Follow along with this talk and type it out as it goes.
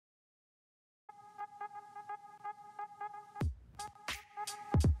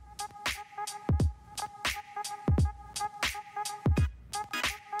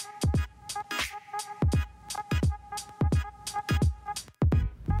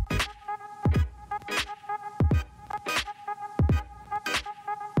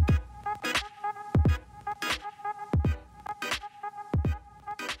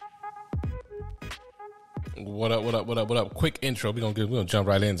What up? What up? What up? What up? Quick intro. We're gonna jump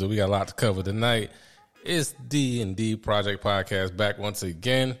right into it. We got a lot to cover tonight. It's D&D Project Podcast back once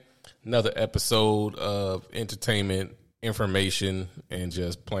again. Another episode of entertainment, information, and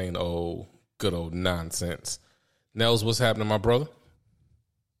just plain old good old nonsense. Nels, what's happening, my brother?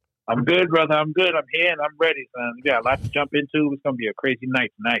 I'm good, brother. I'm good. I'm here and I'm ready, son. We got a lot to jump into. It's gonna be a crazy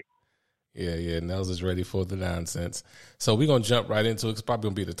night tonight. Yeah. Nels is ready for the nonsense. So we're gonna jump right into it. It's probably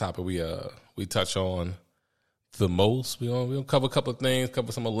gonna be the topic we touch on the most. We'll cover a couple of things,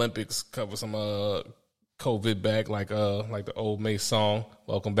 cover some Olympics, cover some COVID back, like the old May song.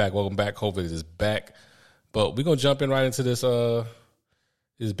 Welcome back. COVID is back. But we're gonna jump in right into this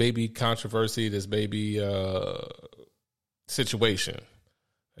baby controversy, this baby situation.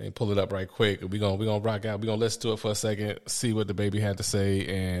 And pull it up right quick. We're gonna rock out. We're gonna listen to it for a second, see what the baby had to say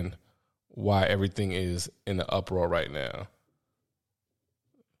and why everything is in the uproar right now.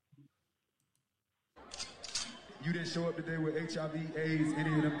 You didn't show up today with HIV, AIDS,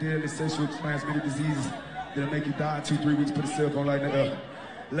 any of them deadly sexually transmitted diseases that'll make you die in 2-3 weeks. Put a cell phone light in the air.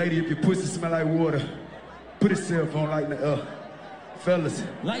 Lady, if your pussy smell like water, put a cell phone light in the air. Fellas.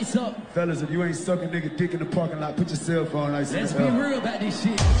 Lights up. Fellas, if you ain't sucking nigga dick in the parking lot, put your cell phone lights in the air. Let's be real about this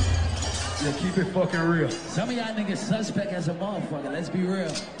shit. Yeah, keep it fucking real. Some of y'all niggas suspect as a motherfucker. Let's be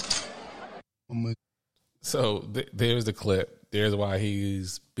real. So there's the clip. There's why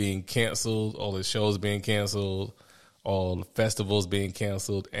he's being canceled. All his shows being canceled. All the festivals being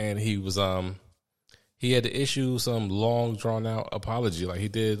canceled. And he was he had to issue some long drawn out apology. Like he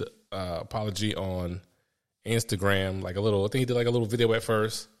did apology on Instagram, I think he did like a little video at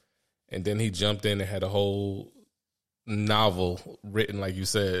first, and then he jumped in and had a whole novel written, like you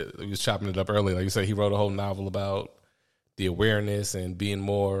said. He was chopping it up earlier. Like you said, he wrote a whole novel about the awareness and being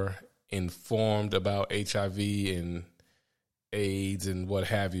more informed about HIV and AIDS and what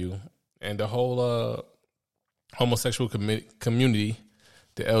have you. And the whole homosexual community,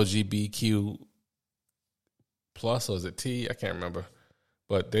 the LGBTQ plus, or is it T? I can't remember.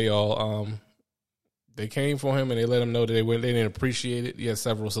 But they all they came for him and they let him know that they didn't appreciate it. He had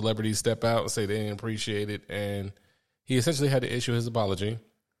several celebrities step out and say they didn't appreciate it, and he essentially had to issue his apology.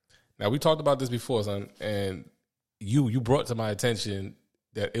 Now, we talked about this before, son, and you brought to my attention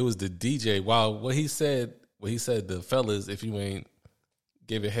that it was the DJ. While what he said, the fellas, if you ain't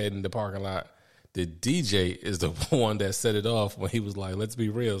give it head in the parking lot, the DJ is the one that set it off when he was like, let's be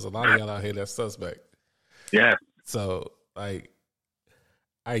real. There's a lot of y'all out here that's suspect. Yeah. So, I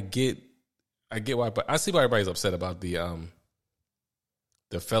get why, but I see why everybody's upset about the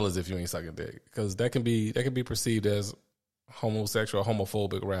fellas if you ain't sucking dick, because that can be perceived as homosexual,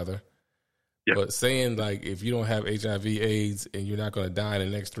 homophobic rather. Yep. But saying if you don't have HIV, AIDS, and you're not going to die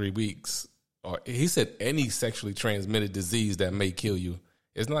in the next 3 weeks, or he said any sexually transmitted disease that may kill you.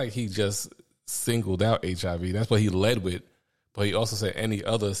 It's not like he just singled out HIV. That's what he led with. But he also said any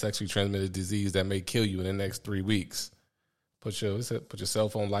other sexually transmitted disease that may kill you in the next 3 weeks. Put your cell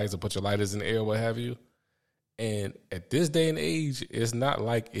phone lights or put your lighters in the air, what have you. And at this day and age, it's not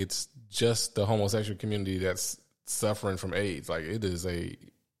like it's just the homosexual community that's suffering from AIDS. Like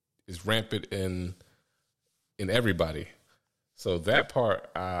it's rampant in everybody. So that part,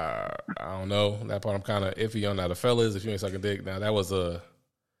 I don't know. That part I'm kind of iffy on. Now the fellas, if you ain't sucking dick, now that was a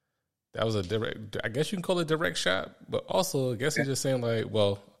direct. I guess you can call it a direct shot, but also I guess he's just saying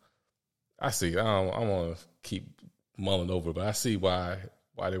well, I see. I don't want to keep mulling over, but I see why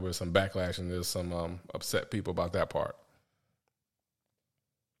there was some backlash and there's some upset people about that part.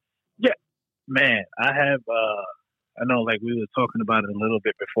 Yeah, man, I have. I know, we were talking about it a little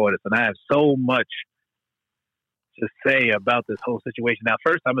bit before this, and I have so much to say about this whole situation. Now,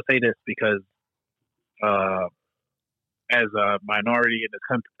 first, I'm gonna say this because, as a minority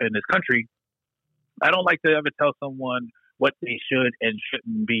in this country, I don't like to ever tell someone what they should and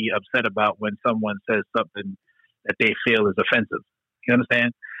shouldn't be upset about when someone says something that they feel is offensive. You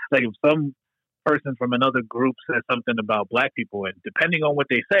understand? Like if some person from another group says something about black people, and depending on what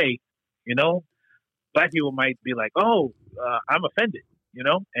they say, black people might be like, "Oh, I'm offended,"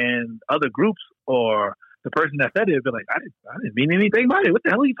 and other groups or the person that said it would be like, "I didn't mean anything by it. What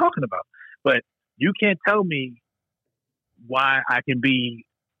the hell are you talking about?" But you can't tell me why I can be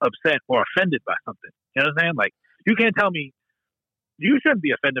upset or offended by something. You understand? You can't tell me you shouldn't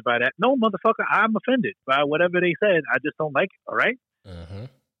be offended by that. No, motherfucker, I'm offended by whatever they said. I just don't like it. All right? Mm-hmm.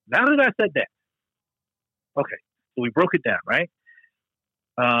 Now that I said that, okay, so we broke it down, right?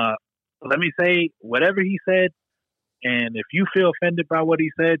 Let me say whatever he said, and if you feel offended by what he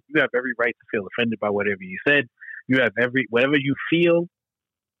said, you have every right to feel offended by whatever he said. You have whatever you feel,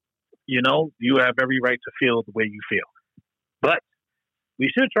 you have every right to feel the way you feel. But we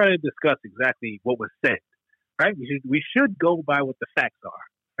should try to discuss exactly what was said, right? We should go by what the facts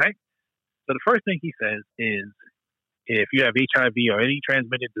are, right? So the first thing he says is, if you have HIV or any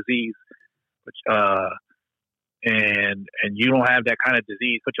transmitted disease, which and you don't have that kind of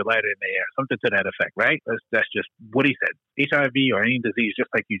disease, put your lighter in the air, something to that effect, right? That's just what he said. HIV or any disease, just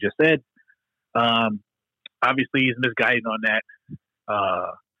like you just said. Obviously, he's misguided on that.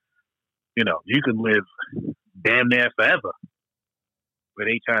 You can live damn near forever with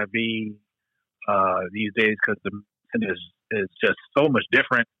HIV these days because the medicine is just so much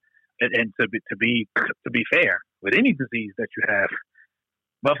different. And to be fair, with any disease that you have,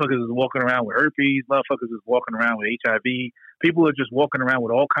 motherfuckers is walking around with herpes. Motherfuckers is walking around with HIV. People are just walking around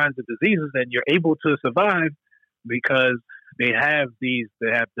with all kinds of diseases, and you're able to survive because they have the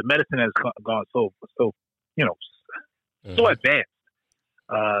medicine has gone so advanced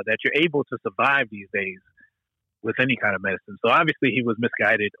that you're able to survive these days with any kind of medicine. So obviously he was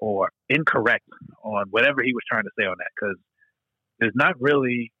misguided or incorrect on whatever he was trying to say on that, because there's not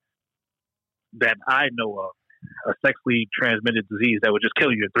really, that I know of, a sexually transmitted disease that would just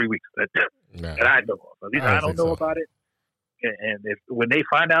kill you in 3 weeks that I know of. At least I don't know about it. And when they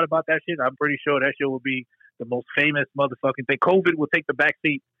find out about that shit, I'm pretty sure that shit will be the most famous motherfucking thing. COVID will take the back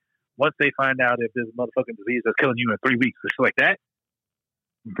seat once they find out if there's a motherfucking disease that's killing you in 3 weeks or shit like that.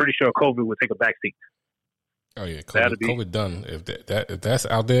 I'm pretty sure COVID will take a back seat. Oh yeah, COVID done. If that's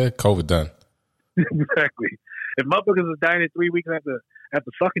out there, COVID done. Exactly. If motherfuckers is dying in 3 weeks after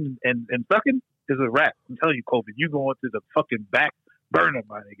fucking and sucking, is a wrap. I'm telling you, COVID, you going to the fucking back burner,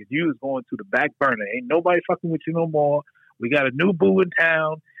 my nigga. You is going to the back burner. Ain't nobody fucking with you no more. We got a new boo in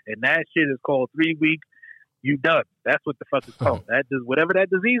town, and that shit is called 3 weeks. You done. That's what the fuck is called. That is whatever that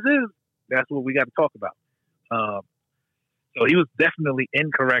disease is. That's what we got to talk about. So he was definitely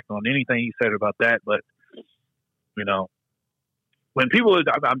incorrect on anything he said about that. But when people,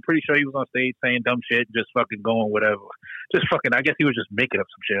 I'm pretty sure he was on stage saying dumb shit, just fucking going whatever. Just fucking. I guess he was just making up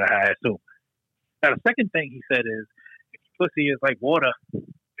some shit. I assume. Now the second thing he said is, if your pussy is like water,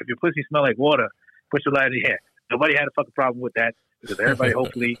 if your pussy smell like water, put your light in the air. Nobody had a fucking problem with that because everybody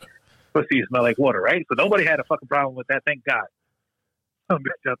hopefully pussy smell like water, right? So nobody had a fucking problem with that. Thank God. Some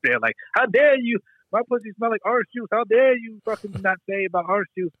bitch out there like, how dare you? My pussy smell like orange juice. How dare you fucking not say about orange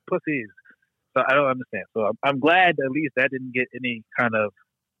juice pussies? So I don't understand. So I'm glad at least that didn't get any kind of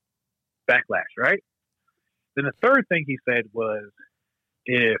backlash, right? Then the third thing he said was,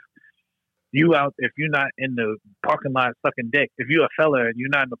 if you're not in the parking lot sucking dick, if you're a fella and you're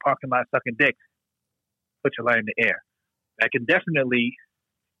not in the parking lot sucking dick, put your light in the air. I can definitely,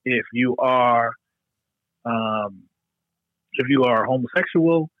 if you are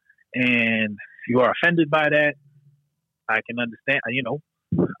homosexual and you are offended by that, I can understand.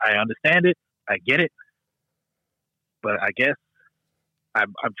 I understand it. I get it. But I guess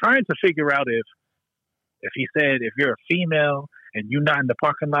I'm trying to figure out if he said, if you're a female and you're not in the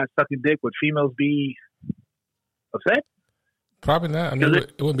parking lot sucking dick, would females be upset? Probably not. I mean,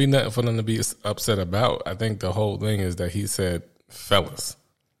 it wouldn't be nothing for them to be upset about. I think the whole thing is that he said fellas.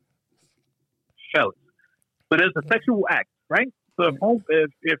 But it's a sexual act, right? So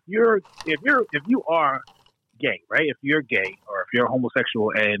if you are gay, right? If you're gay or if you're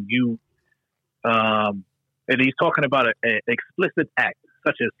homosexual and you and he's talking about an explicit act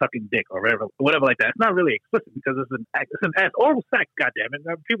such as sucking dick or whatever like that. It's not really explicit because it's an act. It's an act. Oral sex, goddammit.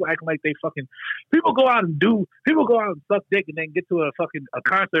 People acting like they fucking. People go out and suck dick and then get to a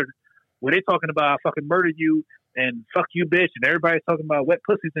concert where they talking about I fucking murdered you and fuck you, bitch, and everybody's talking about wet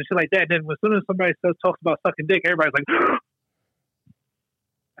pussies and shit like that. And then as soon as somebody talks about sucking dick, everybody's like,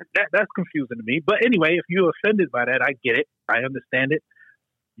 that's confusing to me. But anyway, if you're offended by that, I get it. I understand it.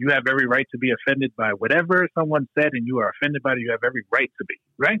 You have every right to be offended by whatever someone said, and you are offended by it. You have every right to be,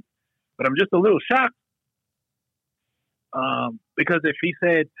 right? But I'm just a little shocked because if he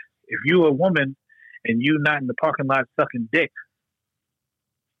said, if you're a woman and you not in the parking lot sucking dick,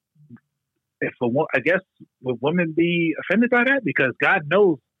 I guess would women be offended by that? Because God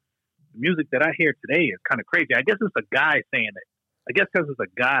knows the music that I hear today is kind of crazy. I guess it's a guy saying it. I guess because it's a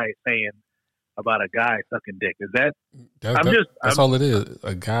guy saying about a guy sucking dick. Is that? That's all it is.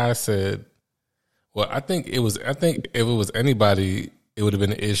 A guy said. Well, I think if it was anybody, it would have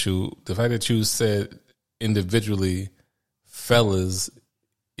been an issue. The fact that you said individually, fellas,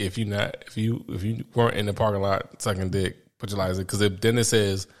 if you weren't in the parking lot sucking dick, put your lights in. Because then it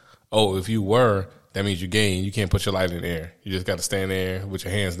says, oh, if you were, that means you're gay and you can't put your light in the air. You just got to stand there with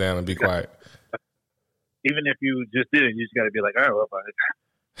your hands down and be quiet. Even if you just did it, you just got to be like, all right, well,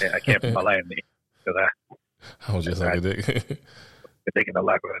 I can't put my light in the air because I was just like a dick. Taking the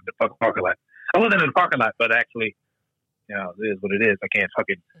parking lot. I wasn't in the parking lot, but actually, it is what it is. I can't put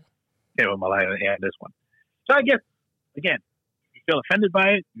my light in the air in this one. So I guess, again, if you feel offended by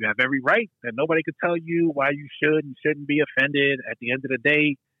it, you have every right, and nobody could tell you why you should and shouldn't be offended. At the end of the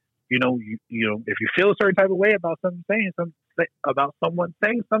day, you know, if you feel a certain type of way about someone saying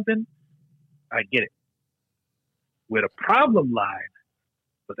something, I get it. Where the problem lied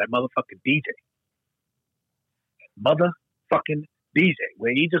was that motherfucking DJ. Motherfucking DJ,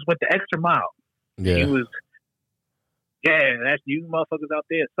 where he just went the extra mile. Yeah. He was, that's you motherfuckers out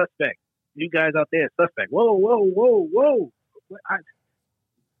there, suspect. You guys out there, suspect. Whoa.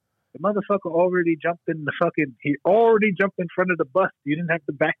 The motherfucker already jumped in he already jumped in front of the bus. You didn't have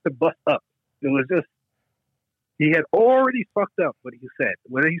to back the bus up. It was just, he had already fucked up what he said.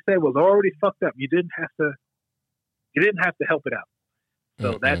 What he said was already fucked up. You didn't have to help it out.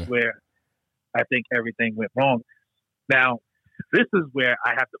 So that's where I think everything went wrong. Now, this is where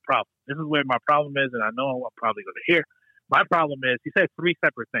I have the problem. This is where my problem is, and I know I'm probably going to hear. My problem is he said three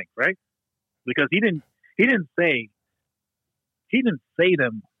separate things, right? Because he didn't say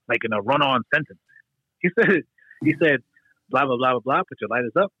them like in a run-on sentence. He said blah blah blah blah blah. Put your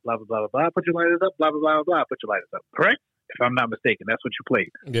lighters up. Blah blah blah blah. Put your lighters up. Blah blah blah blah. Put your lighters up. Correct? If I'm not mistaken, that's what you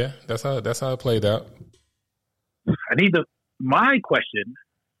played. Yeah, that's how it played out. My question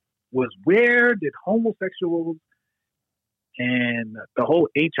was, where did homosexuals and the whole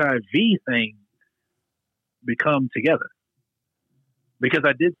HIV thing become together? Because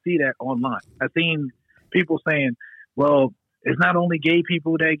I did see that online. I've seen people saying, well, it's not only gay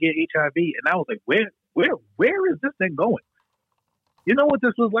people that get HIV. And I was like, where is this thing going? You know what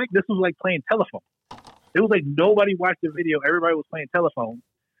this was like? This was like playing telephone. It was like nobody watched the video. Everybody was playing telephone.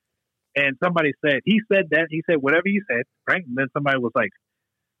 And somebody said, he said whatever he said, right? And then somebody was like,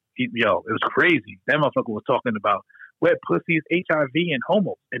 it was crazy. That motherfucker was talking about wet pussies, HIV, and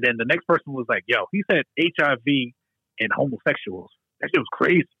homos. And then the next person was like, he said HIV and homosexuals. That shit was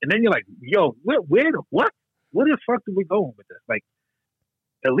crazy. And then you're like, what? Where the fuck are we going with this? Like,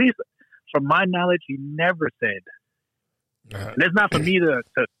 at least from my knowledge, he never said. And it's not for me to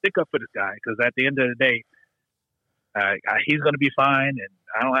stick up for this guy, because at the end of the day, he's going to be fine, and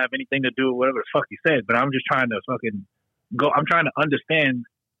I don't have anything to do with whatever the fuck he said. But I'm just trying to I'm trying to understand,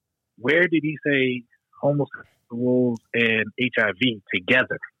 where did he say homosexuals and HIV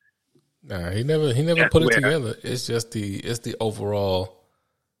together? Nah, he never put it together. It's just the overall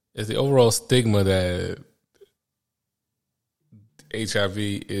stigma that HIV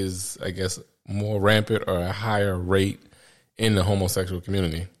is, I guess, more rampant or a higher rate in the homosexual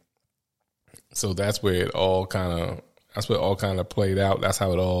community. So that's where it all kind of played out. That's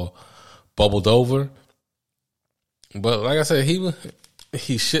how it all bubbled over. But like I said,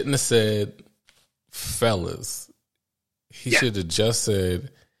 he shouldn't have said fellas. He should have just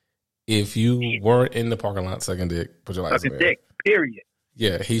said, if you weren't in the parking lot sucking dick, put your lights on. Dick, period.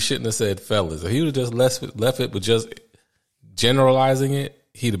 Yeah, he shouldn't have said fellas. If he would have just left it with just generalizing it,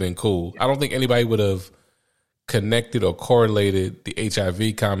 he'd have been cool. I don't think anybody would have connected or correlated the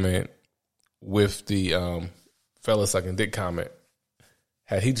HIV comment with the fella sucking dick comment.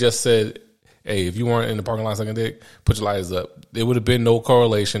 Had he just said, hey, if you weren't in the parking lot sucking dick, put your lighters up, there would have been no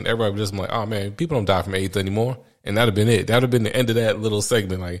correlation. Everybody would just been like, oh man, people don't die from AIDS anymore. And that'd have been it. That would have been the end of that little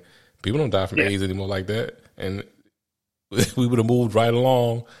segment. Like, people don't die from AIDS anymore like that. And we would have moved right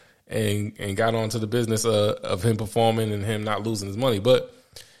along and got on to the business of him performing and him not losing his money. But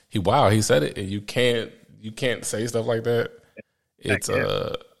he said it, and you can't say stuff like that.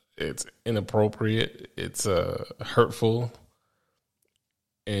 It's inappropriate. It's hurtful,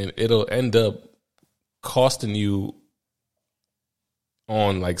 and it'll end up costing you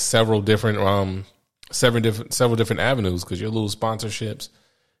on like several different avenues, because you'll lose sponsorships,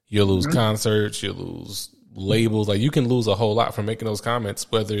 you'll lose concerts, you'll lose labels. Like, you can lose a whole lot from making those comments,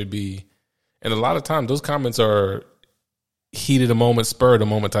 whether it be, and a lot of times those comments are heat of the moment, spur of the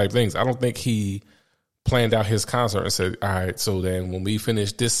moment type things. I don't think he planned out his concert and said, all right, so then when we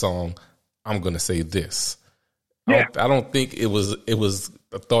finish this song, I'm going to say this. I don't think it was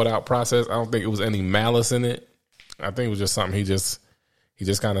a thought out process. I don't think it was any malice in it. I think it was just something he just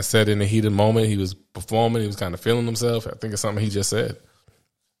kind of said in the heat of the moment. He was performing. He was kind of feeling himself. I think it's something he just said.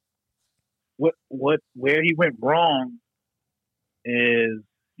 Where he went wrong is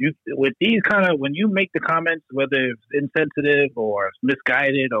with these kind of, when you make the comments, whether it's insensitive or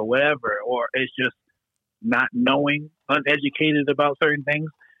misguided or whatever, or it's just not knowing, uneducated about certain things.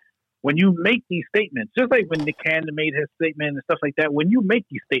 When you make these statements, just like when Nick Cannon made his statement and stuff like that, when you make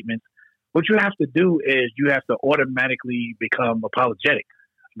these statements, what you have to do is you have to automatically become apologetic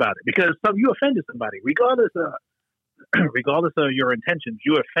about it, because you offended somebody, regardless of your intentions.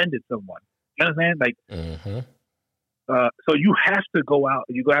 You offended someone. You understand? Like, So you have to go out.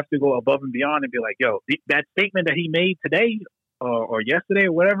 You have to go above and beyond and be like, yo, that statement that he made today or yesterday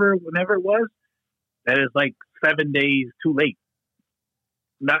or whatever, whenever it was, that is like 7 days too late.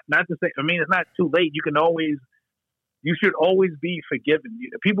 Not to say, I mean, it's not too late. You should always be forgiven.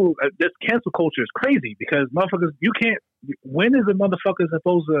 People, this cancel culture is crazy because motherfuckers, you can't. When is a motherfucker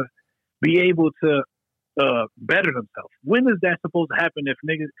supposed to be able to better themselves? When is that supposed to happen?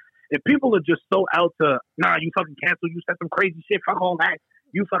 If people are just so out to, nah, you fucking cancel, you said some crazy shit, fuck all that.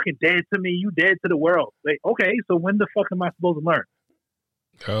 You fucking dead to me, you dead to the world. Like, okay, so when the fuck am I supposed to learn?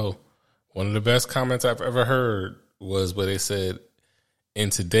 Oh, one of the best comments I've ever heard was where they said, in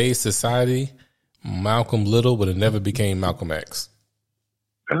today's society, Malcolm Little would have never became Malcolm X.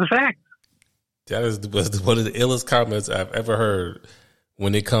 That's a fact. That was one of the illest comments I've ever heard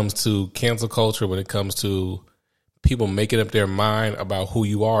when it comes to cancel culture, when it comes to people making up their mind about who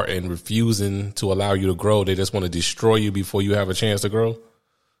you are and refusing to allow you to grow. They just want to destroy you before you have a chance to grow.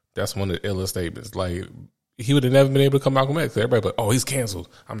 That's one of the illest statements. Like, he would have never been able to come Malcolm X. Everybody but, oh, he's canceled.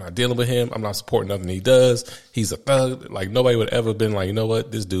 I'm not dealing with him. I'm not supporting nothing he does. He's a thug. Like, nobody would ever been like, you know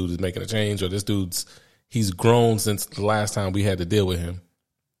what? This dude is making a change, or he's grown since the last time we had to deal with him.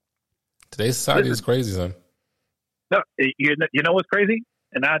 Today's society is crazy, son. No, you know what's crazy?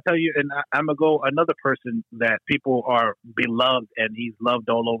 And I'll tell you, and I'm going to go another person that people are beloved, and he's loved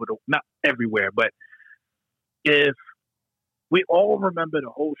all over not everywhere, but if we all remember the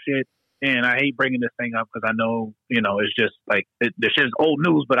whole shit, and I hate bringing this thing up because I know, it's just like, the shit is old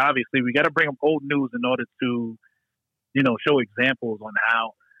news, but obviously we got to bring up old news in order to, show examples on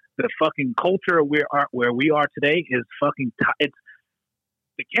how the fucking culture where we are today is fucking, it's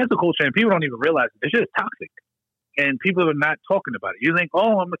the cancel culture, and people don't even realize it. It's just toxic. And people are not talking about it. You think,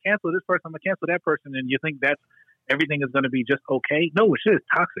 oh, I'm going to cancel this person, I'm going to cancel that person, and you think that's everything is going to be just okay. No, it's just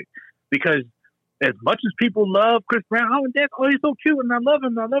toxic. Because as much as people love Chris Brown, he's so cute, and I love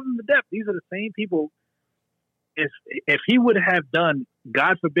him to death. These are the same people. If he would have done,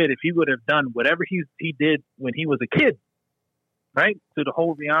 God forbid, if he would have done whatever he did when he was a kid, right, to the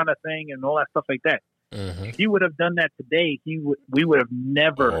whole Rihanna thing and all that stuff like that, if he would have done that today, we would have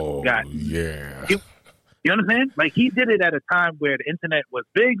never gotten. Yeah. You understand? Like, he did it at a time where the internet was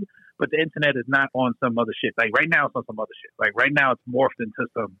big, but the internet is not on some other shit. Like, right now it's on some other shit. Like, right now it's morphed into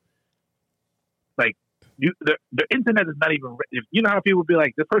some, like, the internet is not even, you know how people be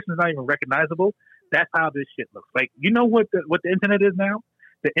like, this person is not even recognizable? That's how this shit looks. Like, you know what the internet is now?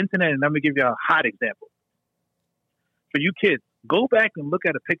 The internet, and let me give you a hot example. For you kids, go back and look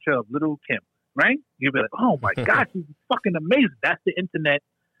at a picture of Little Kim, right? You'll be like, oh my God, she's fucking amazing. That's the internet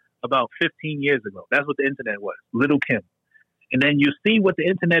about 15 years ago. That's what the internet was, Little Kim. And then you see what the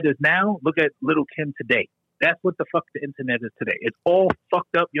internet is now. Look at Little Kim today. That's what the fuck the internet is today. It's all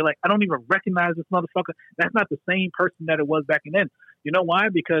fucked up. You're like, I don't even recognize this motherfucker. That's not the same person that it was back then. You know why?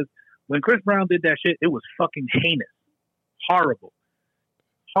 Because when Chris Brown did that shit, it was fucking heinous. Horrible.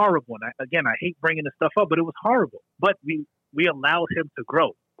 Horrible. And I hate bringing this stuff up, but it was horrible. But we allowed him to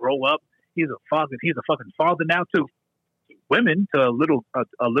grow up. He's a father. He's a fucking father now too. Women, to a little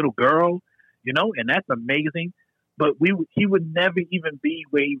girl, and that's amazing. But he would never even be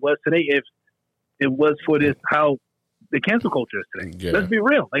where he was today if it was for this, how the cancel culture is today. Yeah. Let's be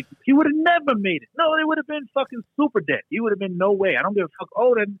real. Like, he would have never made it. No, it would have been fucking super dead. He would have been no way. I don't give a fuck.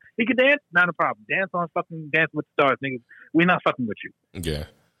 Oh, then he could dance? Not a problem. Dance on fucking Dance with the Stars, nigga. We're not fucking with you. Yeah.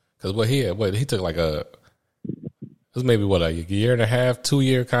 Because he took like it was maybe a year and a half, 2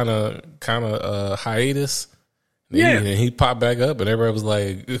 year kind of hiatus. Yeah. And he popped back up, and everybody was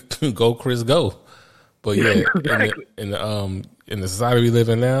like, "Go, Chris, go!" But yeah, exactly. in the society we live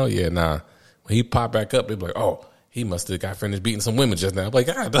in now, when he popped back up, they'd be like, "Oh, he must have got finished beating some women just now." I'm like,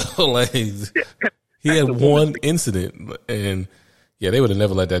 God, he had one incident, and they would have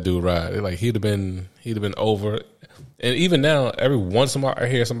never let that dude ride. Like, he'd have been over. And even now, every once in a while, I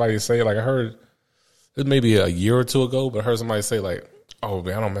hear somebody say, like, I heard it was maybe a year or two ago, but I heard somebody say, like, "Oh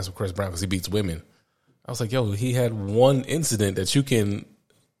man, I don't mess with Chris Brown because he beats women." I was like, yo, he had one incident that you can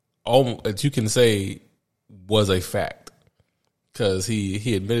say was a fact, because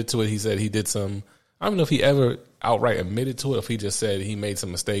he admitted to it. He said he did some. I don't know if he ever outright admitted to it, or if he just said he made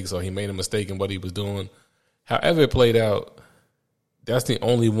some mistakes or he made a mistake in what he was doing. However it played out, that's the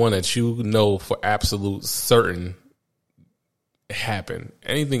only one that you know for absolute certain happened.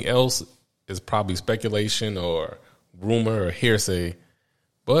 Anything else is probably speculation or rumor or hearsay,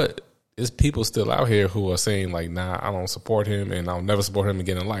 but there's people still out here who are saying, like, nah, I don't support him and I'll never support him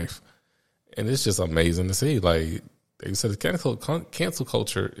again in life. And it's just amazing to see. Like they said, cancel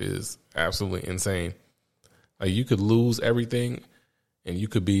culture is absolutely insane. Like, you could lose everything and you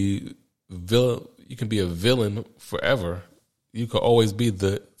could be you can be a villain forever. You could always be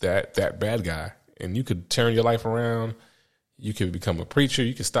that bad guy, and you could turn your life around. You could become a preacher.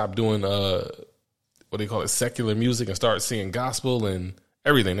 You could stop doing what they call it, secular music, and start singing gospel and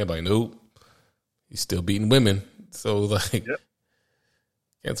everything. They're like, nope, he's still beating women. So like,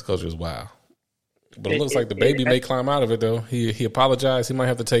 cancel culture is wild. But it looks like the baby may climb out of it though. He apologized. He might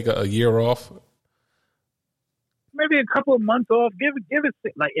have to take a year off. Maybe a couple of months off. Give it.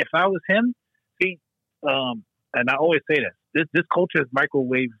 Like if I was him, and I always say this culture is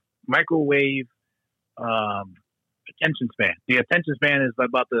microwave attention span. The attention span is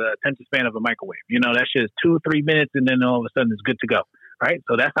about the attention span of a microwave. You know, that shit is 2-3 minutes, and then all of a sudden it's good to go. Right.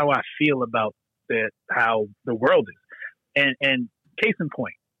 So that's how I feel about how the world is. And case in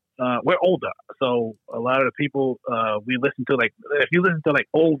point, we're older, so a lot of the people we listen to, like if you listen to like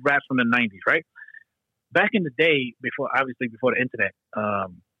old raps from the 90s, right? Back in the day, before the internet,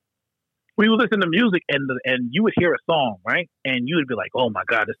 we would listen to music and you would hear a song, right? And you would be like, oh my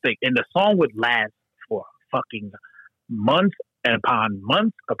God, this thing. And the song would last for fucking months upon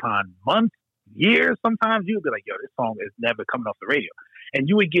months, years sometimes. You would be like, yo, this song is never coming off the radio. And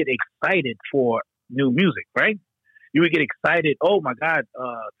you would get excited for new music, right? You would get excited, oh my God,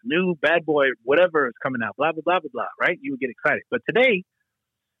 new Bad Boy, whatever is coming out, blah, blah, blah, blah, blah, right? You would get excited. But today,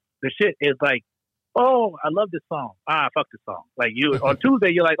 the shit is like, oh, I love this song. Fuck this song. Like you on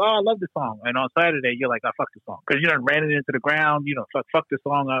Tuesday, you're like, oh, I love this song, and on Saturday, you're like, fuck this song, because you done ran it into the ground. You know, fuck this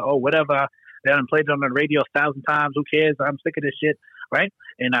song. Whatever. They done played it on the radio 1,000 times. Who cares? I'm sick of this shit, right?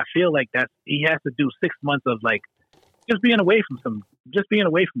 And I feel like he has to do 6 months of like just being away from the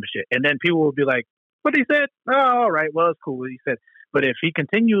shit, and then people will be like, what he said? Oh, all right, well, it's cool what he said. But if he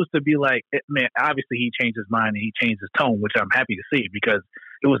continues to be like, man, obviously he changed his mind and he changed his tone, which I'm happy to see, because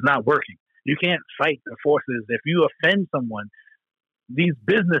it was not working. You can't fight the forces. If you offend someone, these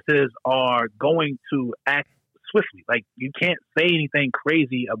businesses are going to act swiftly. Like, you can't say anything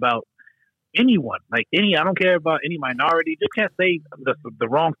crazy about anyone. Like, I don't care about any minority. You just can't say the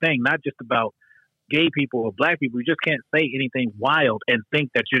wrong thing, not just about gay people or black people. You just can't say anything wild and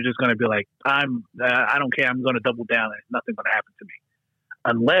think that you're just going to be like, I don't care, I'm going to double down and nothing's going to happen to me.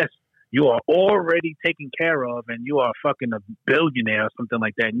 Unless you are already taken care of and you are fucking a billionaire or something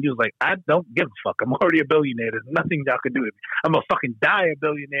like that. And you're like, I don't give a fuck. I'm already a billionaire. There's nothing y'all can do to me. I'm a fucking die a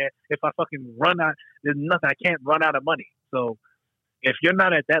billionaire if I fucking run out. There's nothing. I can't run out of money. So if you're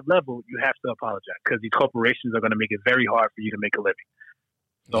not at that level, you have to apologize, because these corporations are going to make it very hard for you to make a living.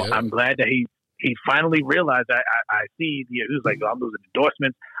 So yeah. I'm glad that he finally realized that. I see he was like, I'm losing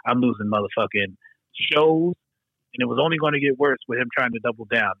endorsements. I'm losing motherfucking shows. And it was only going to get worse with him trying to double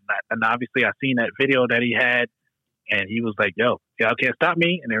down. And obviously, I seen that video that he had, and he was like, yo, y'all can't stop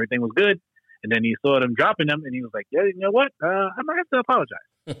me, and everything was good. And then he saw them dropping them, and he was like, yeah, you know what? I might have to apologize.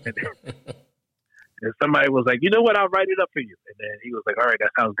 And somebody was like, you know what? I'll write it up for you. And then he was like, all right,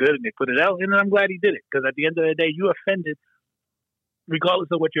 that sounds good. And they put it out, and I'm glad he did it, because at the end of the day, you offended,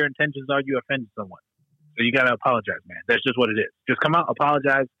 regardless of what your intentions are, you offended someone. So you got to apologize, man. That's just what it is. Just come out,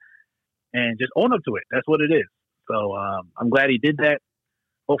 apologize, and just own up to it. That's what it is. So I'm glad he did that.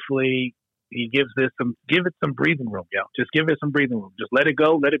 Hopefully he give it some breathing room, yo. Just give it some breathing room. Just let it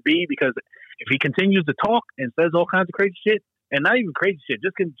go, let it be, because if he continues to talk and says all kinds of crazy shit, and not even crazy shit,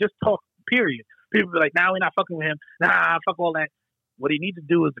 just talk, period. People be like, nah, we're not fucking with him. Nah, fuck all that. What he needs to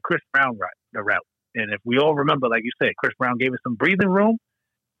do is the Chris Brown route. And if we all remember, like you said, Chris Brown gave us some breathing room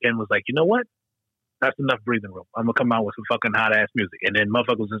and was like, you know what? That's enough breathing room. I'm going to come out with some fucking hot ass music. And then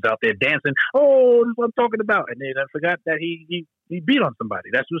motherfuckers was out there dancing. Oh, this is what I'm talking about. And then I forgot that he beat on somebody.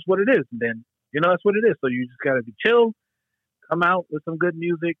 That's just what it is. And then, that's what it is. So you just got to be chill, come out with some good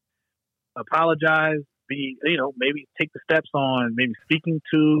music, apologize, maybe take the steps on maybe speaking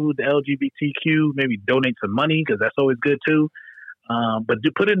to the LGBTQ, maybe donate some money, because that's always good too. But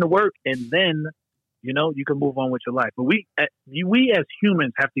do put in the work, and then, you can move on with your life. But we as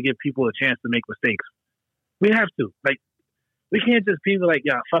humans have to give people a chance to make mistakes. We have to. Like, we can't just be like,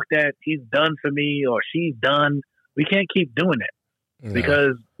 yeah, fuck that, he's done for me, or she's done. We can't keep doing that,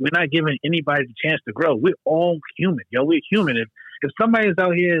 because we're not giving anybody the chance to grow. We're all human, yo. We're human. If somebody is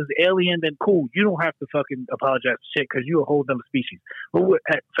out here is alien, then cool. You don't have to fucking apologize for shit, because you're a whole other species. But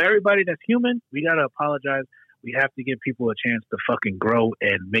for everybody that's human, we got to apologize. We have to give people a chance to fucking grow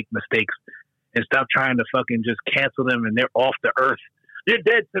and make mistakes, and stop trying to fucking just cancel them and they're off the earth. You're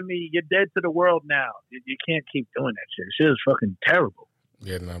dead to me. You're dead to the world now. You can't keep doing that shit. Shit is fucking terrible.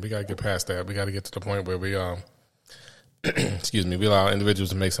 Yeah, no, we got to get past that. We got to get to the point where we, we allow individuals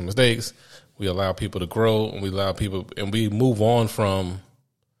to make some mistakes. We allow people to grow, and we move on from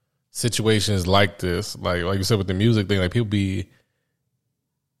situations like this. Like you said with the music thing, like people be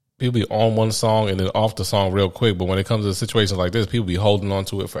people be on one song and then off the song real quick. But when it comes to situations like this, people be holding on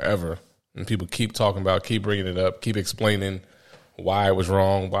to it forever. And people keep talking about, keep bringing it up, keep explaining why it was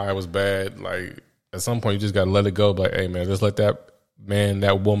wrong, why it was bad. Like, at some point, you just got to let it go. Like, hey, man, just let that man,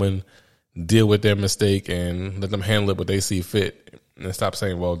 that woman deal with their mistake and let them handle it what they see fit. And stop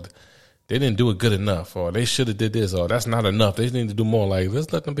saying, well, they didn't do it good enough, or they should have did this, or that's not enough. They need to do more. Like,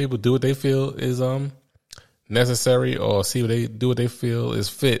 let's let them people do what they feel is necessary, or see what they do what they feel is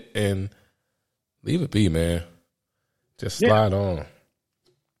fit, and leave it be, man. Just slide on.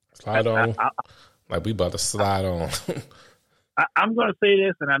 Slide on. Like we about to slide on. I'm going to say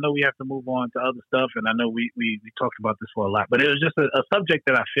this, and I know we have to move on to other stuff, and I know we talked about this for a lot, but it was just a subject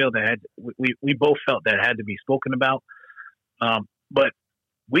that I feel that we both felt that had to be spoken about. But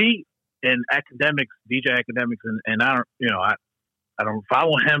we in academics, DJ academics, and I don't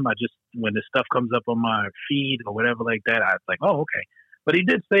follow him. I just, when this stuff comes up on my feed or whatever like that, I was like, oh, okay. But he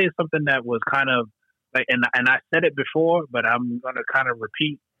did say something that was kind of like, and I said it before, but I'm going to kind of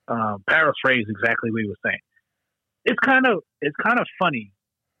repeat, paraphrase exactly what he was saying. It's kind of funny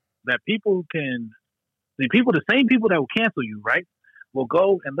that the same people that will cancel you, right, will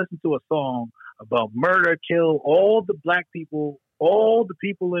go and listen to a song about murder, kill all the black people, all the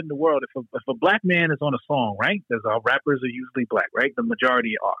people in the world. If a black man is on a song, right, because our rappers are usually black, right, the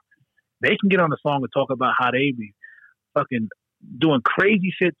majority are. They can get on a song and talk about how they be fucking doing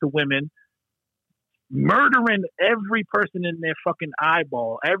crazy shit to women, murdering every person in their fucking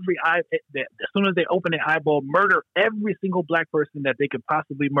eyeball. As soon as they open their eyeball, murder every single black person that they could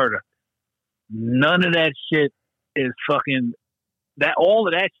possibly murder. None of that shit is fucking that. All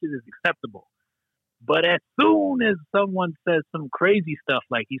of that shit is acceptable. But as soon as someone says some crazy stuff,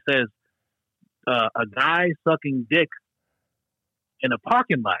 like he says, a guy sucking dick in a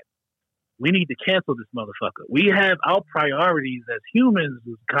parking lot, we need to cancel this motherfucker. We have our priorities as humans.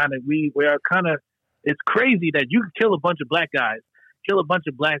 We are kind of. It's crazy that you can kill a bunch of black guys, kill a bunch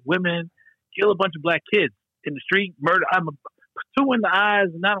of black women, kill a bunch of black kids in the street, murder. I'm two in the eyes,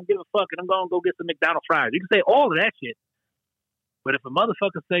 and I don't give a fuck, and I'm going to go get some McDonald's fries. You can say all of that shit, but if a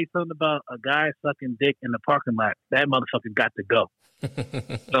motherfucker say something about a guy sucking dick in the parking lot, that motherfucker got to go.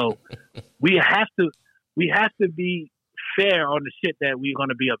 So we have to be fair on the shit that we're going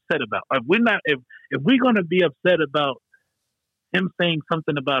to be upset about. If we're going to be upset about him saying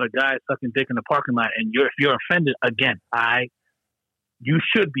something about a guy sucking dick in the parking lot, and if you're offended, again, you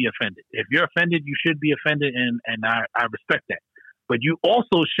should be offended. If you're offended, you should be offended, and I respect that. But you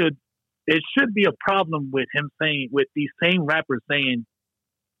also it should be a problem with him saying, with these same rappers saying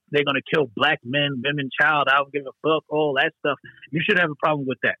they're going to kill black men, women, child, I don't give a fuck, all that stuff. You should have a problem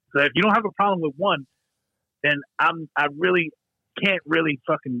with that. So if you don't have a problem with one, then I really can't really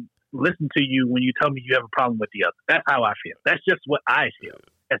fucking listen to you when you tell me you have a problem with the other. That's how I feel. That's just what I feel.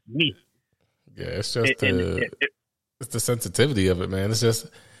 That's me. Yeah, it's just it's the sensitivity of it, man. It's just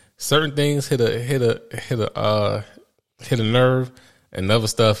certain things hit a nerve, and other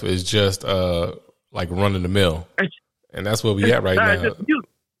stuff is just like run of the mill, and that's where we at right now.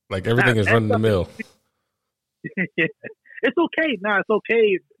 Like everything is run of the mill. It's okay. It's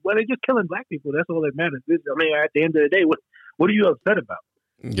okay. Well, they're just killing black people. That's all that matters. I mean, at the end of the day, what are you upset about?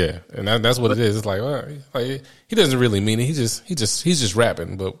 Yeah, and that's what it is. It's like, well, like he doesn't really mean it. He's just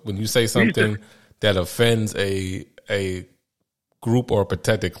rapping. But when you say something that offends a group or a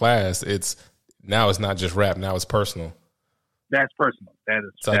protected class, it's not just rap. Now it's personal. That's personal.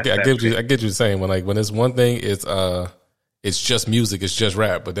 So I get what you're saying. When it's one thing, it's just music, it's just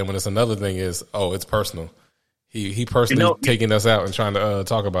rap. But then when it's another thing, it's personal. He personally taking us out and trying to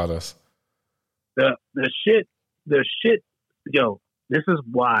talk about us. The shit. Yo, this is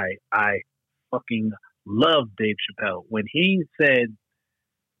why I fucking love Dave Chappelle. When he said,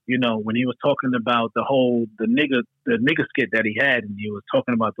 when he was talking about the nigga skit that he had, and he was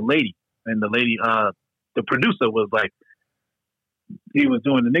talking about the lady, and the lady, the producer was like, he was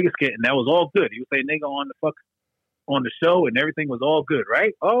doing the nigga skit, and that was all good. He was saying nigga on the show, and everything was all good,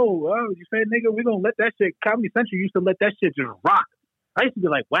 right? Oh, you say nigga, we're gonna let that shit. Comedy Central used to let that shit just rock. I used to be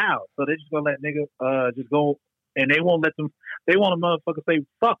like, wow, so they're just gonna let nigga just go, and they won't let them. They want a motherfucker say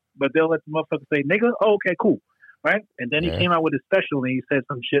fuck, but they'll let the motherfucker say nigga. Oh, okay, cool, right? And then he came out with his special, and he said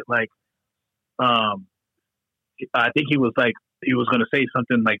some shit like, I think he was gonna say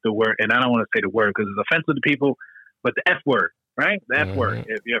something like the word, and I don't want to say the word because it's offensive to people, but the F word. Right? The F word.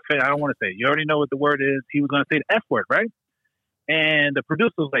 If you're offended, I don't want to say it. You already know what the word is. He was going to say the F word, right? And the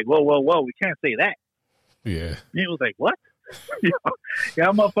producer was like, whoa, we can't say that. Yeah. And he was like, what?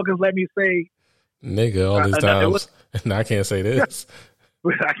 Y'all motherfuckers let me say nigga all these times. And I can't say this.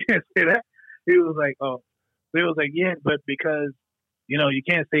 I can't say that. He was like, yeah, but because, you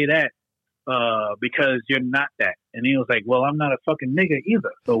can't say that because you're not that. And he was like, well, I'm not a fucking nigga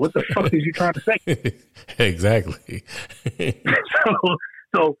either. So what the fuck is you trying to say? Exactly.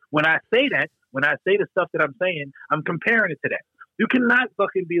 So when I say that, when I say the stuff that I'm saying, I'm comparing it to that. You cannot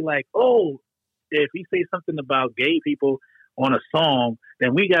fucking be like, oh, if he says something about gay people on a song,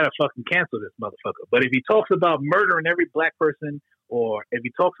 then we gotta fucking cancel this motherfucker. But if he talks about murdering every black person, or if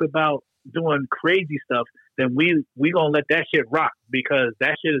he talks about doing crazy stuff, then we gonna let that shit rock because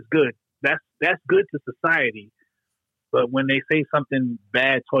that shit is good. That's good to society. But when they say something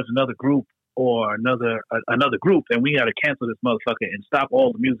bad towards another group or another group, then we gotta cancel this motherfucker and stop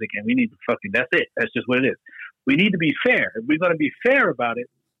all the music, and we need to fucking, that's it. That's just what it is. We need to be fair. If we're gonna be fair about it,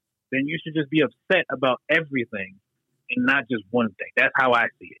 then you should just be upset about everything and not just one thing. That's how I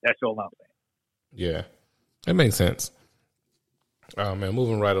see it. That's all I'm saying. Yeah, that makes sense. Oh man,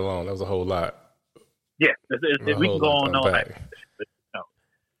 moving right along. That was a whole lot. Yeah, we can go on all night.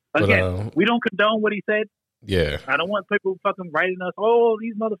 Again, we don't condone what he said. Yeah, I don't want people fucking writing us, oh,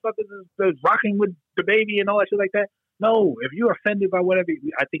 these motherfuckers is rocking with the baby and all that shit like that. No, if you're offended by whatever,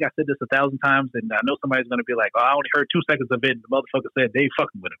 I think I said this 1,000 times, and I know somebody's going to be like, oh, I only heard 2 seconds of it, and the motherfucker said they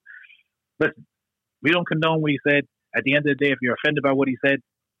fucking with him. Listen, we don't condone what he said. At the end of the day, if you're offended by what he said,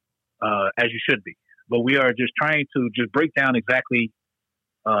 as you should be. But we are just trying to just break down exactly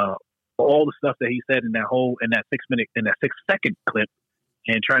all the stuff that he said in that 6-second clip,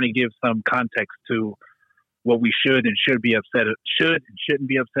 and trying to give some context to what we should and shouldn't be upset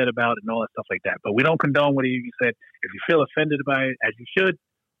about, and all that stuff like that. But we don't condone what he said. If you feel offended by it, as you should,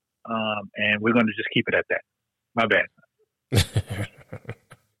 and we're going to just keep it at that. My bad.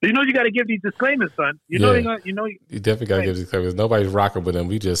 You got to give these disclaimers, son. You definitely got to give disclaimers. Nobody's rocking with them.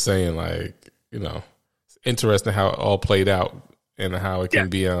 We just saying, like, it's interesting how it all played out and how it can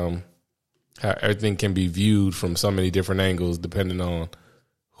be, how everything can be viewed from so many different angles depending on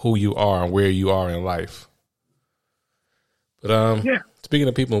who you are and where you are in life. But speaking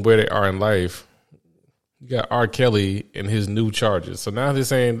of people and where they are in life, you got R. Kelly and his new charges. So now they're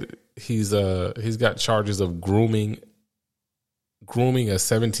saying he's got charges of grooming a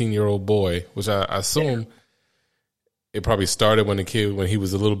 17-year-old boy, which I assume it probably started when he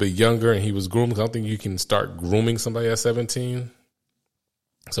was a little bit younger and he was groomed. I don't think you can start grooming somebody at 17.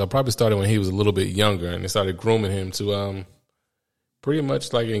 So it probably started when he was a little bit younger, and they started grooming him to pretty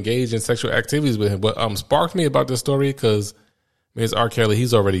much like engage in sexual activities with him. What sparked me about this story, because it's R. Kelly,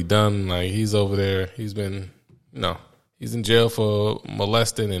 he's already done. Like, he's over there. He's been, he's in jail for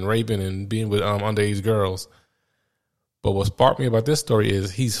molesting and raping and being with underage girls. But what sparked me about this story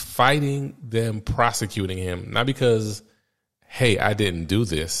is he's fighting them prosecuting him. Not because, hey, I didn't do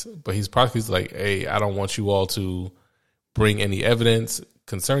this, but he's prosecuting like, hey, I don't want you all to bring any evidence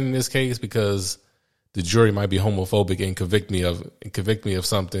concerning this case because the jury might be homophobic and convict me of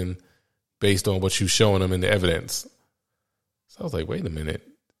something based on what you're showing them in the evidence. So I was like, wait a minute,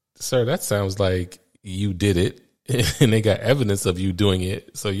 sir, that sounds like you did it and they got evidence of you doing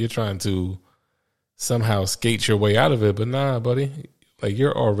it. So you're trying to somehow skate your way out of it. But nah, buddy, like,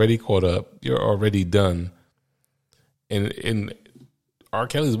 you're already caught up. You're already done. And R.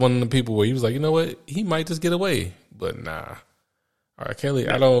 Kelly's one of the people where he was like, you know what? He might just get away. But nah, R. Kelly,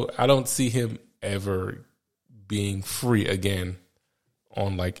 I don't see him ever being free again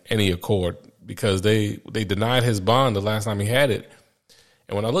on like any accord, because they denied his bond the last time he had it.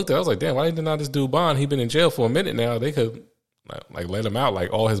 And when I looked at it, I was like, damn, why did not this dude bond? He's been in jail for a minute now. They could like let him out.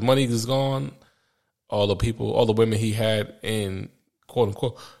 Like, all his money is gone. All the women he had in quote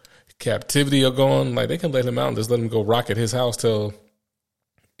unquote captivity are gone. Like, they can let him out and just let him go rock at his house till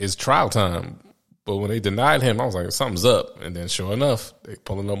it's trial time. But when they denied him, I was like, something's up. And then sure enough, they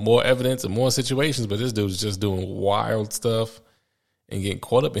pulling up more evidence and more situations. But this dude's just doing wild stuff and getting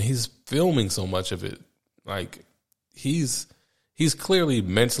caught up. And he's filming so much of it. Like, he's clearly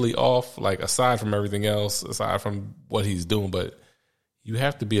mentally off, like, aside from everything else, aside from what he's doing. But you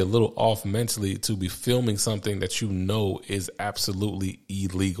have to be a little off mentally to be filming something that you know is absolutely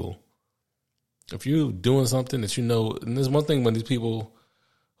illegal. If you're doing something that you know, and there's one thing when these people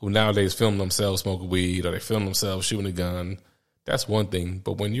who nowadays film themselves smoking weed or they film themselves shooting a gun, that's one thing.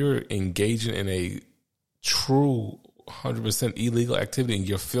 But when you're engaging in a true 100% illegal activity and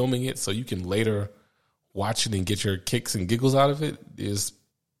you're filming it so you can later watch it and get your kicks and giggles out of it, is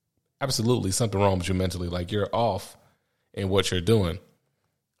absolutely something wrong with you mentally. Like, you're off in what you're doing.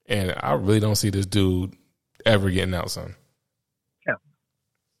 And I really don't see this dude ever getting out, son. Yeah.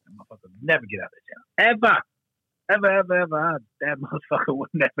 That motherfucker never get out of jail. Ever. That motherfucker would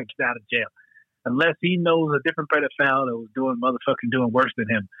never get out of jail. Unless he knows a different pedophile that was doing worse than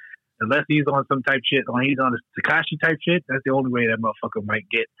him. Unless he's on some type shit, or he's on a Tekashi type shit, that's the only way that motherfucker might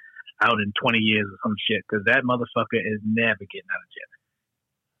get out in 20 years or some shit, because that motherfucker is never getting out of jail.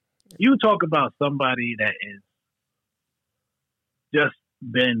 You talk about somebody that is just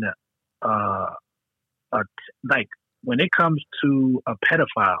been, like, when it comes to a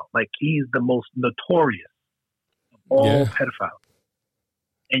pedophile, like, he's the most notorious of all pedophiles.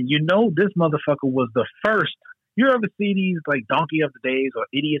 And you know this motherfucker was the first. You ever see these, like, donkey of the days or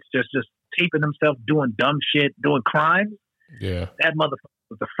idiots just taping themselves doing dumb shit, doing crimes? Yeah. That motherfucker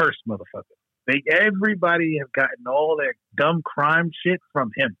was the first motherfucker. Everybody has gotten all their dumb crime shit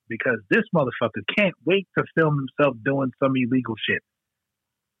from him, because this motherfucker can't wait to film himself doing some illegal shit.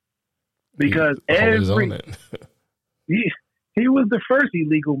 Because he was the first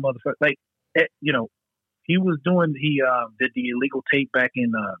illegal motherfucker. Like, you know, he did the illegal tape back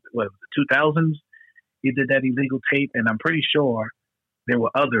in the 2000s. He did that illegal tape, and I'm pretty sure there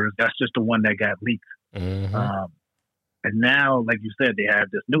were others. That's just the one that got leaked. Mm-hmm. And now, like you said, they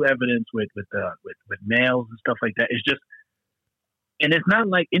have this new evidence with males and stuff like that. It's just, and it's not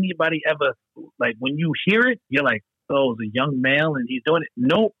like anybody ever, like, when you hear it, you're like, oh, it's a young male and he's doing it.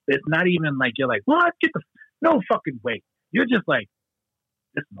 No, it's not even like you're like, what? No fucking way. You're just like,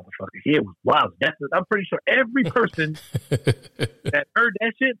 this motherfucker here was wild. I'm pretty sure every person that heard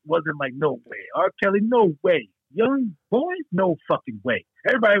that shit wasn't like, no way. R. Kelly, no way. Young boys, no fucking way.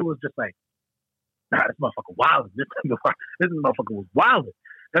 Everybody was just like, nah, this motherfucker wild. This motherfucker was wild.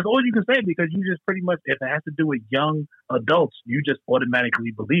 That's all you can say, because you just pretty much, if it has to do with young adults, you just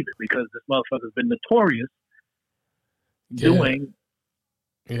automatically believe it, because this motherfucker's been notorious doing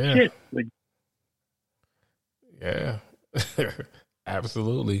shit. Yeah.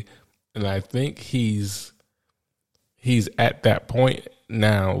 Absolutely. And I think he's at that point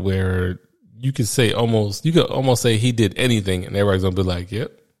now where you could almost say he did anything and everybody's gonna be like,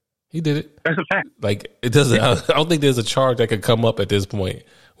 yep, he did it. That's a fact. Like, it doesn't, I don't think there's a charge that could come up at this point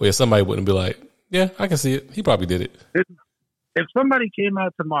where somebody wouldn't be like, yeah, I can see it. He probably did it. If somebody came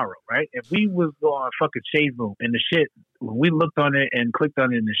out tomorrow, right? If we was on fucking Shade Room and the shit, when we looked on it and clicked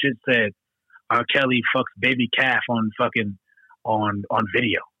on it and the shit said, R. Kelly fucks baby calf on fucking on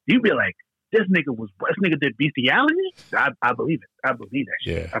video, you'd be like, this nigga did bestiality? I believe it. I believe that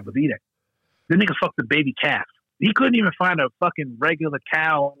shit. Yeah. I believe that. This nigga fucked the baby calf. He couldn't even find a fucking regular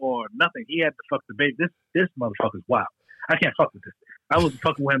cow or nothing. He had to fuck the baby. This motherfucker's wild. I can't fuck with this. I was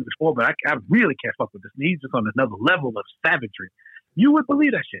fucking with him before, but I really can't fuck with this. He's just on another level of savagery. You would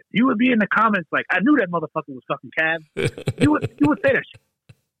believe that shit. You would be in the comments like, I knew that motherfucker was fucking calves. You would say that shit.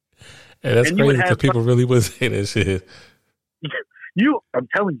 And that's crazy, because people really would say that shit. I'm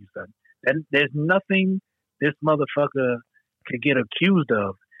telling you, son, and there's nothing this motherfucker could get accused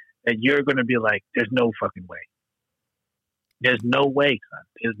of that you're going to be like, there's no fucking way. There's no way, son.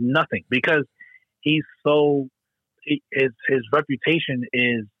 There's nothing, because he's so, his reputation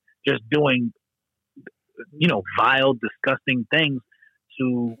is just doing, you know, vile, disgusting things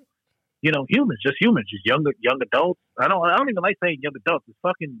to, you know, humans, just young adults. I don't even like saying young adults. It's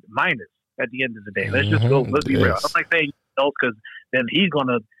fucking minors at the end of the day. Let's just go. Let's be real. I don't like saying adults, because then he's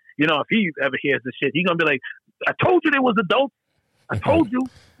gonna, you know, if he ever hears this shit, he's gonna be like, I told you they was adults. I told you.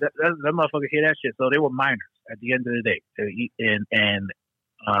 That motherfucker hear that shit. So they were minors at the end of the day. And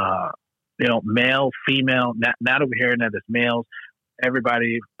you know, male, female. Now that we're hearing that it's males,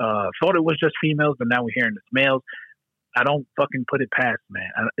 everybody thought it was just females, but now we're hearing it's males. I don't fucking put it past,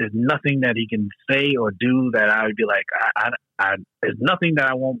 man. There's nothing that he can say or do that I would be like, there's nothing that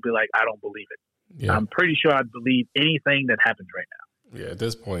I won't be like, I don't believe it. Yeah. I'm pretty sure I'd believe anything that happens right now. Yeah, at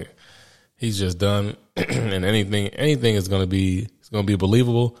this point, he's just done, and anything is going to be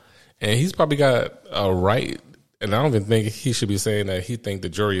believable, and he's probably got a right. And I don't even think he should be saying that he think the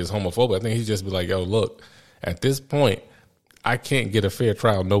jury is homophobic. I think he just be like, yo, look, at this point, I can't get a fair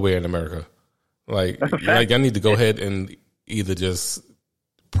trial nowhere in America. Like I need to go ahead and either just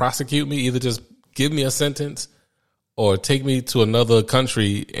prosecute me, either just give me a sentence, or take me to another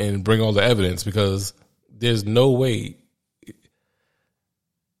country and bring all the evidence, because there's no way.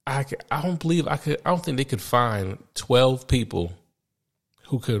 I don't think they could find 12 people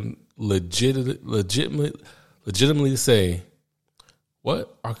who could legitimately say,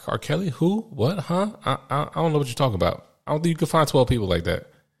 what? R. Kelly? Who? What? Huh? I don't know what you're talking about. I don't think you can find 12 people like that.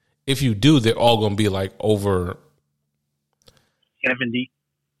 If you do, they're all going to be like over 70.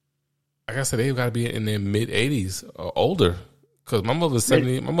 Like I said, they've got to be in their mid 80s or older. Because my mother's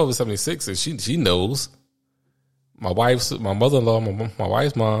 70. My mother's 76, and she knows. My mother-in-law, my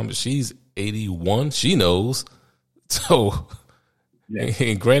wife's mom, she's 81. She knows. So,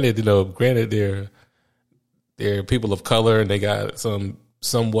 and granted, they're people of color, and they got some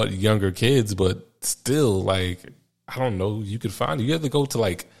somewhat younger kids, but still, like, I don't know. You could find it. You have to go to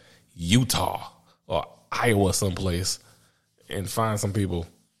like Utah or Iowa, someplace, and find some people.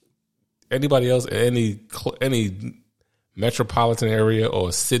 Anybody else, any metropolitan area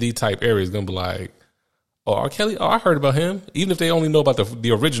or city type area is gonna be like, "Oh, R. Kelly. Oh, I heard about him." Even if they only know about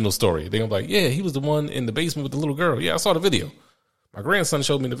the original story, they're gonna be like, "Yeah, he was the one in the basement with the little girl. Yeah, I saw the video. My grandson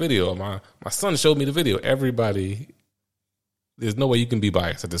showed me the video. Or my son showed me the video." Everybody, there's no way you can be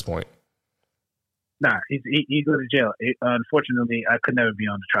biased at this point. Nah, he go to jail. Unfortunately, I could never be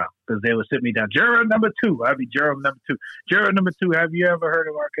on the trial because they would sit me down. Juror number 2. I'd be juror number 2. Juror number 2. Have you ever heard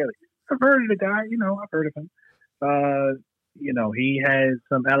of R. Kelly? I've heard of the guy. I've heard of him. He has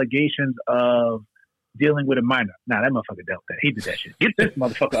some allegations of dealing with a minor. Nah, that motherfucker dealt with that. He did that shit. Get this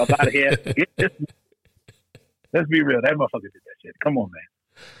motherfucker up out of here. Let's be real. That motherfucker did that shit. Come on,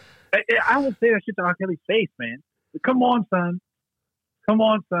 man. I would say that shit to R. Kelly's face, man. Come on, son.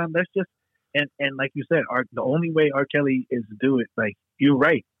 Let's just and like you said, the only way R. Kelly is to do it, like you're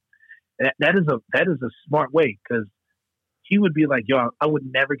right. That is a smart way because he would be like, "Yo, I would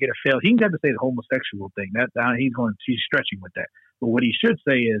never get a fail." He can never say the homosexual thing. He's stretching with that. But what he should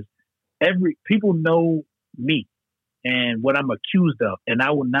say is, people know me and what I'm accused of, and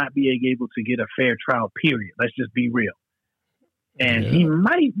I will not be able to get a fair trial. Period. Let's just be real. And he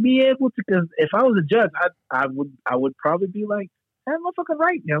might be able to, because if I was a judge, I would probably be like, "That motherfucker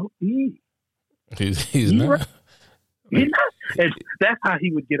right, He's not. Right. He's not." And that's how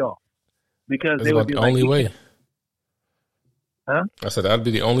he would get off because That's they would be the like, only way. Huh? I said that'd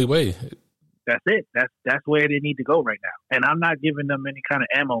be the only way. That's it. That's where they need to go right now. And I'm not giving them any kind of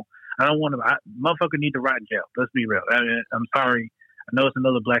ammo. I don't want to. Motherfucker need to rot in jail. Let's be real. I'm sorry. I know it's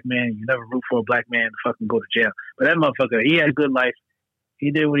another black man. You never root for a black man to fucking go to jail. But that motherfucker, he had a good life.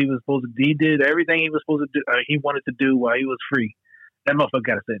 He did what he was supposed to do. He did everything he was supposed to do. He wanted to do while he was free. That motherfucker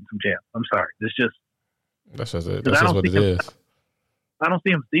got to sit in some jail. I'm sorry. That's just it. That's just what it is. I don't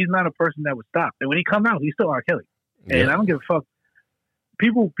see him. He's not a person that would stop. And when he come out, he's still R. Kelly. And I don't give a fuck.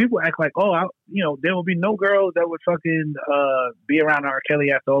 People act like, there will be no girls that would fucking be around R.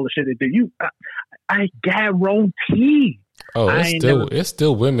 Kelly after all the shit they did. I guarantee. Oh, it's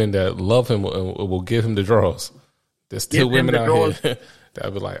still women that love him and will give him the draws. There's still women out here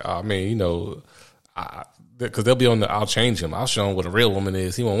that be like, "Oh man, because they'll be on the, I'll change him. I'll show him what a real woman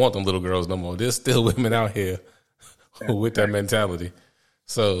is. He won't want them little girls no more." There's still women out here with that mentality.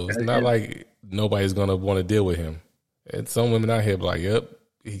 So it's not like nobody's gonna want to deal with him. And some women out here be like, "Yep,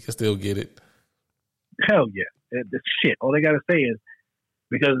 he can still get it." Hell yeah, it's shit. All they gotta say is,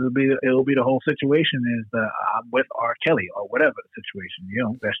 because it'll be the whole situation is I'm with R. Kelly or whatever the situation.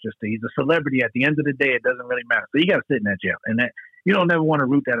 That's just he's a celebrity. At the end of the day, it doesn't really matter. So you got to sit in that jail, and that you don't never want to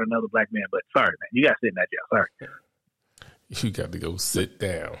root that another black man. But sorry, man, you got to sit in that jail. Sorry, you got to go sit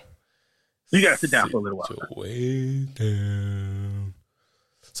down. You got to sit down for a little while. Way down.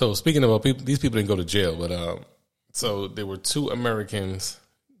 So speaking about people, these people didn't go to jail, but so there were 2 Americans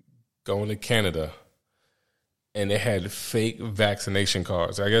going to Canada. And they had fake vaccination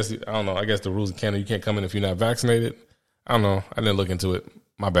cards. I don't know. I guess the rules in Canada, you can't come in if you're not vaccinated. I don't know. I didn't look into it.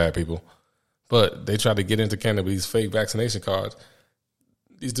 My bad, people. But they tried to get into Canada with these fake vaccination cards.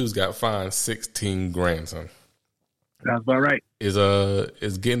 These dudes got fined $16,000, son. Sounds about right. Is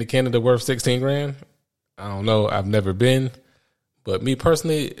getting to Canada worth $16,000? I don't know. I've never been. But me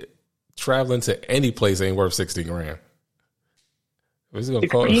personally, traveling to any place ain't worth $16,000. What's it going to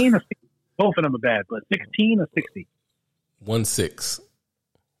cost? Both of them are bad, but 16 or 60? 16. 16.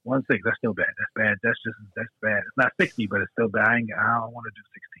 That's still bad. That's bad. That's bad. It's not 60, but it's still bad. I don't want to do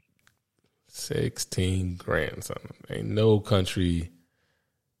 16. $16,000, son. Ain't no country.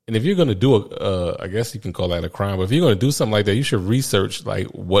 And if you're going to do I guess you can call that a crime, but if you're going to do something like that, you should research like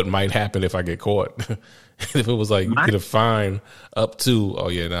what might happen if I get caught. If it was like you get a fine up to,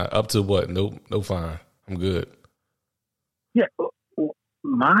 up to what? No fine. I'm good. Yeah.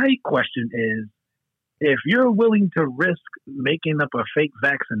 My question is, if you're willing to risk making up a fake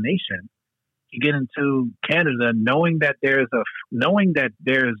vaccination to get into Canada, knowing that there's a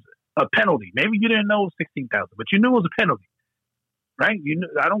penalty. Maybe you didn't know it was 16,000, but you knew it was a penalty, right?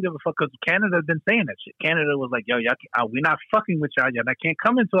 I don't give a fuck because Canada has been saying that shit. Canada was like, "Yo, y'all, we're not fucking with y'all. Y'all can't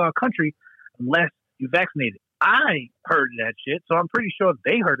come into our country unless you vaccinated." I heard that shit, so I'm pretty sure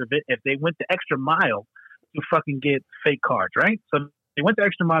they heard of it if they went the extra mile to fucking get fake cards, right? So they went the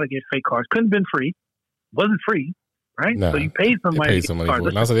extra mile to get fake cards. Couldn't have been free. Wasn't free, right? Nah, so you paid somebody. They paid somebody for it.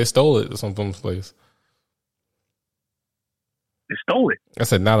 And I said they stole it from some place. They stole it. I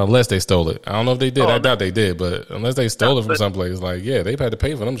said not unless they stole it. I don't know if they did. I doubt they did, but unless they stole it from someplace, like they had to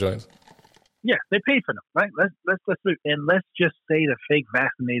pay for them joints. Yeah, they paid for them, right? Let's and let's just say the fake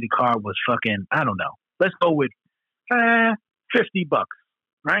vaccinated card was fucking, I don't know. Let's go with $50,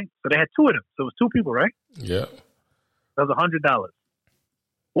 right? So they had two of them. So it was two people, right? Yeah. That was $100.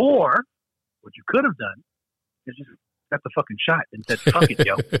 Or what you could have done is just got the fucking shot and said, "Fuck it,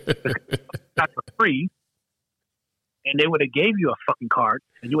 yo, got for free." And they would have gave you a fucking card,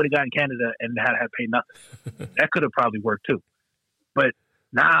 and you would have gotten Canada and had to pay nothing. That could have probably worked too. But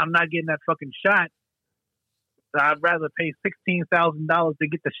I'm not getting that fucking shot. I'd rather pay $16,000 to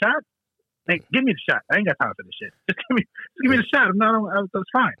get the shot. Hey, give me the shot. I ain't got time for this shit. Just give me the shot. That's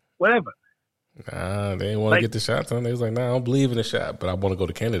fine. Whatever. Nah, they didn't want to get the shot. They was like, nah, I don't believe in the shot, but I want to go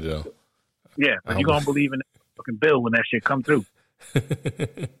to Canada though. Yeah, but you gonna believe in the fucking bill when that shit come through.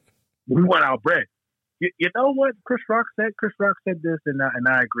 We want our bread. You know what Chris Rock said? Chris Rock said this, and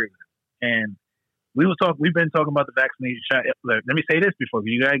I agree with him. And we've been talking about the vaccination shot. Let me say this before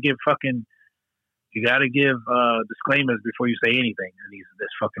you gotta give disclaimers before you say anything in this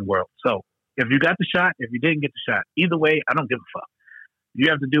fucking world. So if you got the shot, if you didn't get the shot, either way, I don't give a fuck. You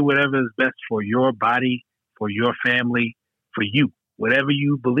have to do whatever is best for your body, for your family, for you. Whatever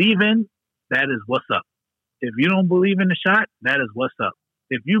you believe in, that is what's up. If you don't believe in the shot, that is what's up.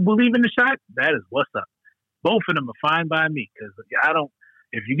 If you believe in the shot, that is what's up. Both of them are fine by me because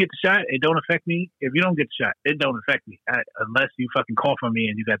if you get the shot, it don't affect me. If you don't get the shot, it don't affect me unless you fucking cough on me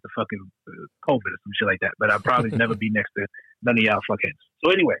and you got the fucking COVID or some shit like that. But I'll probably never be next to none of y'all fuckheads.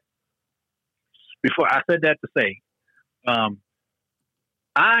 So anyway, before I said that to say,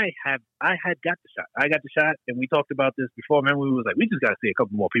 I had got the shot. I got the shot, and we talked about this before. Remember, we was like, we just got to see a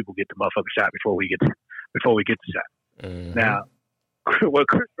couple more people get the motherfucking shot before we get the shot. Mm-hmm. Now, what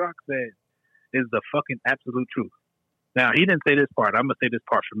Chris Rock said is the fucking absolute truth. Now, he didn't say this part. I'm gonna say this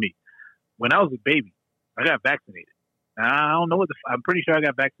part for me. When I was a baby, I got vaccinated. Now, I don't know I'm pretty sure I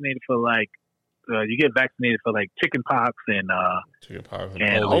got vaccinated for you get vaccinated for like chicken pox and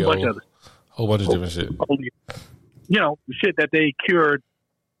polio, a whole bunch of different shit. You know, the shit that they cured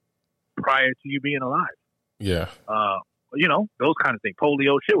prior to you being alive. Yeah. You know, those kind of things.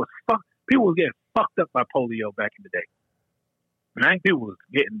 Polio shit was fucked. People were getting fucked up by polio back in the day. Right? People was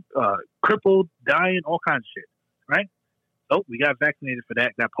getting crippled, dying, all kinds of shit. Right? So we got vaccinated for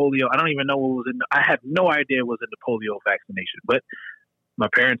that. Got polio. I don't even know what was in. I have no idea what was in the polio vaccination. But my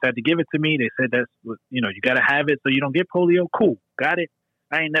parents had to give it to me. They said you got to have it so you don't get polio. Cool, got it.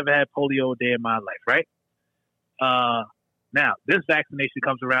 I ain't never had polio a day in my life. Right? Now this vaccination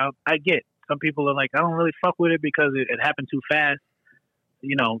comes around. I get some people are like, I don't really fuck with it because it happened too fast.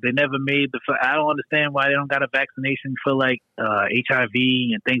 You know, they never made I don't understand why they don't got a vaccination for like HIV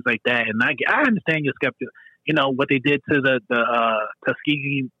and things like that. And I understand you're skeptical. You know what they did to the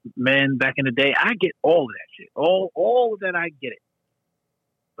Tuskegee men back in the day. I get all of that shit. All of that, I get it.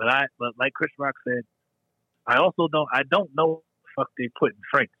 But like Chris Rock said, I don't know what the fuck they put in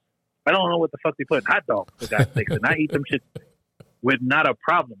Frank's. I don't know what the fuck they put in hot dogs, for God's sakes, and I eat them shit with not a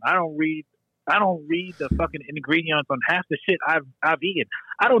problem. I don't read the fucking ingredients on half the shit I've eaten.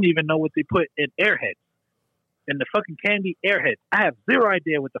 I don't even know what they put in Airheads. In the fucking candy Airheads. I have zero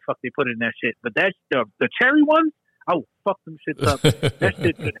idea what the fuck they put in that shit. But that's the cherry ones, I will fuck them shits up. That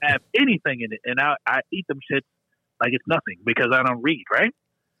shit should have anything in it. And I eat them shits like it's nothing because I don't read, right?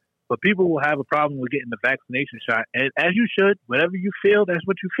 But people will have a problem with getting the vaccination shot. And as you should, whatever you feel, that's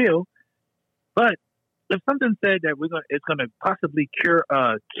what you feel. But if something said that it's gonna possibly cure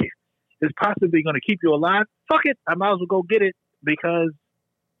it's possibly gonna keep you alive, fuck it. I might as well go get it because,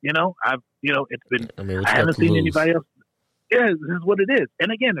 it's been I haven't seen anybody else. Yeah, this is what it is.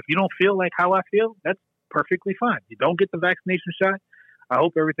 And again, if you don't feel like how I feel, that's perfectly fine. You don't get the vaccination shot, I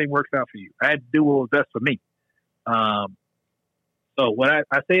hope everything works out for you. I had to do what was best for me. So what I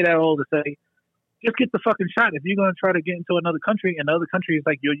say that all to say, just get the fucking shot. If you're going to try to get into another country and the other country is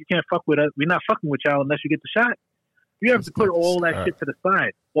like, yo, you can't fuck with us. We're not fucking with y'all unless you get the shot. You have to put all that shit to the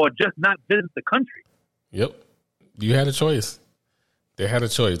side or just not visit the country. Yep. You had a choice. They had a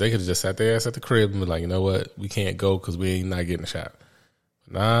choice. They could have just sat their ass at the crib and be like, you know what? We can't go because we ain't not getting a shot.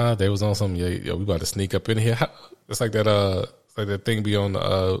 Nah, they was on something. Yo, we about to sneak up in here. It's like that thing be on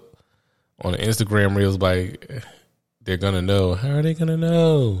the Instagram reels like, they're going to know. How are they going to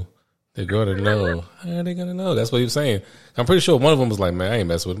know? They're going to know. How are they going to know? That's what he was saying. I'm pretty sure one of them was like, man, I ain't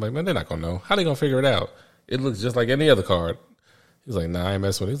messing with them. Like, man, they're not going to know. How they going to figure it out? It looks just like any other card. He's like, nah, I ain't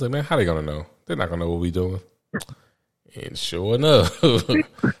messing with it. He's like, man, how they going to know? They're not going to know what we doing. And sure enough. What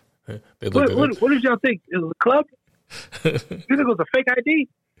did y'all think? It was a club? You think it was a fake ID?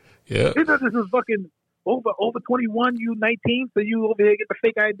 Yeah. You thought this was fucking over 21, you 19, so you over here get the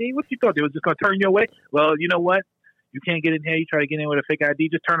fake ID? What you thought? They was just going to turn your way? Well, you know what? You can't get in here. You try to get in with a fake ID.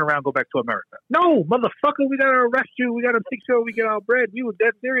 Just turn around, go back to America. No, motherfucker, we gotta arrest you. We gotta make sure we get our bread. We were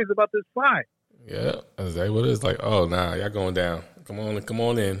dead serious about this fine. Yeah, that's exactly what it is. Like, oh, nah, y'all going down. Come on in. Come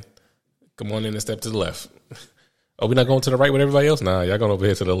on in and step to the left. Oh, we're not going to the right with everybody else? Nah, y'all going over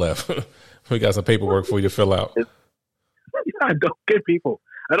here to the left. We got some paperwork for you to fill out. I don't get people.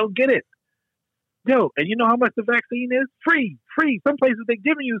 I don't get it. Yo, and you know how much the vaccine is? Free. Some places they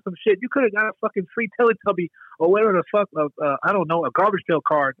giving you some shit. You could have got a fucking free Teletubby or whatever the fuck, I don't know, a garbage pail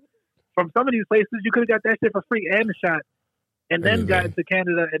card. From some of these places, you could have got that shit for free and the shot. And then got into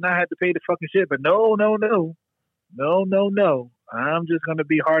Canada and I had to pay the fucking shit. But no. I'm just going to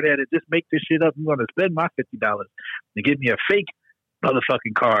be hard-headed. Just make this shit up. I'm going to spend my $50 and give me a fake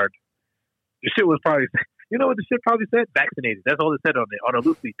motherfucking card. The shit was probably, you know what the shit probably said? Vaccinated. That's all it said on it, on a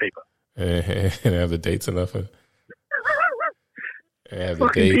loose leaf paper. And have the dates and nothing. And have the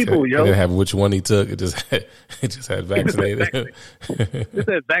Fucking dates. people, yo. And then have which one he took. It just had vaccinated. It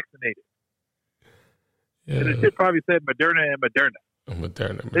said vaccinated. Yeah. And the shit probably said Moderna and Moderna.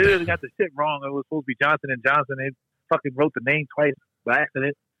 Moderna. They just got the shit wrong. It was supposed to be Johnson & Johnson. They fucking wrote the name twice by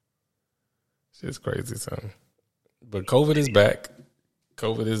accident. Shit's crazy, son. But COVID is back.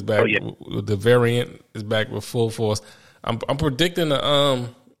 COVID is back. Oh, yeah. The variant is back with full force. I'm predicting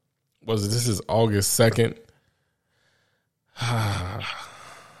this is August 2nd. I'm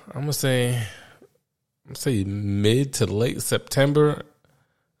gonna say mid to late September.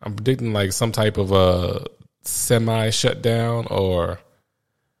 I'm predicting like some type of a semi shutdown, or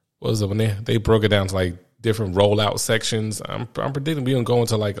what was it when they broke it down to like different rollout sections. I'm predicting we're gonna go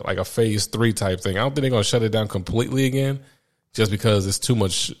into like a phase 3 type thing. I don't think they're gonna shut it down completely again, just because it's too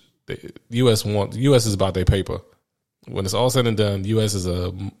much. The U.S. is about their paper. When it's all said and done, the U.S. is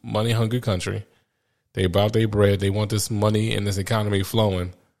a money hungry country. They about their bread. They want this money and this economy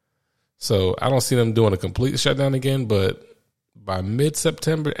flowing. So I don't see them doing a complete shutdown again, but by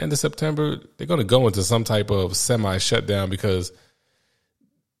mid-September, end of September, they're going to go into some type of semi-shutdown because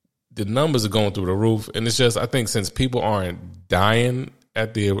the numbers are going through the roof. And it's just, I think since people aren't dying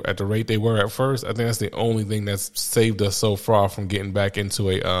at the rate they were at first, I think that's the only thing that's saved us so far from getting back into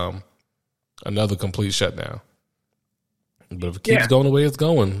another complete shutdown. But if it keeps going the way it's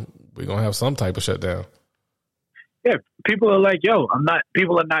going, we're going to have some type of shutdown. Yeah, people are like,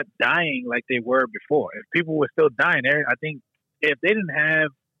 people are not dying like they were before. If people were still dying, I think if they didn't have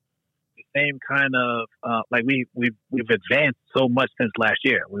the same kind of, like we've advanced so much since last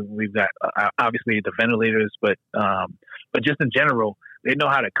year. We've got, obviously the ventilators, but just in general, they know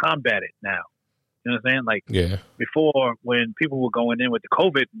how to combat it now. You know what I'm saying? Like, yeah. Before, when people were going in with the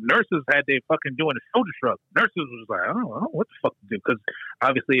COVID, nurses had they fucking doing a shoulder shrug. Nurses was like, I don't know what the fuck to do, because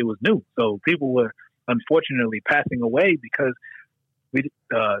obviously it was new. So people were unfortunately passing away because we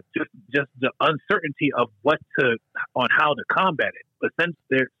just the uncertainty of on how to combat it. But since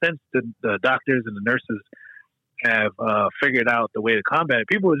the doctors and the nurses have figured out the way to combat it,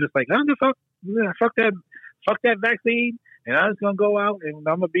 people are just like, fuck that vaccine, and I'm just gonna go out and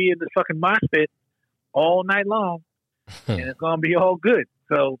I'm gonna be in the fucking mosh pit all night long, and it's gonna be all good.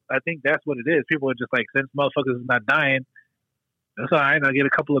 So I think that's what it is. People are just like, since motherfuckers is not dying, that's all right. I get a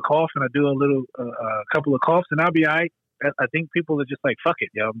couple of coughs and I do a couple of coughs and I'll be all right. I think people are just like, fuck it,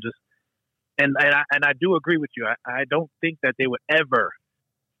 yo. I'm just, and I do agree with you. I don't think that they would ever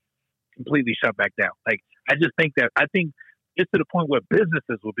completely shut back down. Like, I think it's to the point where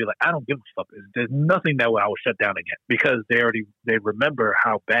businesses will be like, I don't give a fuck. There's nothing that I will shut down again, because they remember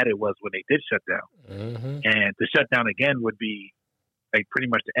how bad it was when they did shut down. Mm-hmm. And to shut down again would be like pretty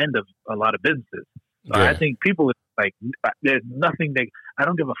much the end of a lot of businesses. So I think people like, there's nothing I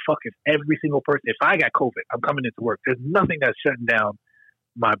don't give a fuck if every single person, if I got COVID, I'm coming into work. There's nothing that's shutting down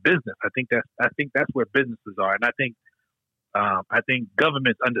my business. I think that's where businesses are. And I think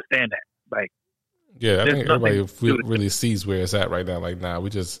governments understand that. Like, yeah, I think everybody really sees where it's at right now. Like, nah, we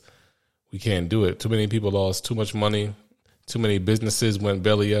can't do it. Too many people lost too much money. Too many businesses went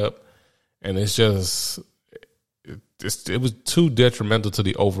belly up. And it was too detrimental to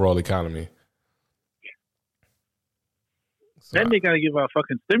the overall economy. So then they got to give out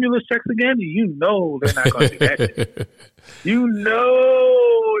fucking stimulus checks again. You know they're not going to do that shit. You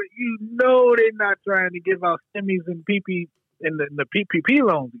know they're not trying to give out stimmies and PP and the PPP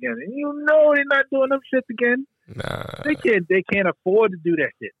loans again. And you know they're not doing them shit again. Nah. They can't afford to do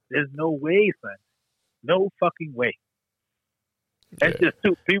that shit. There's no way, son. No fucking way. That's just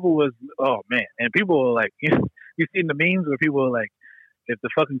too. People was, oh man, and people were like, you seen the memes where people were like, if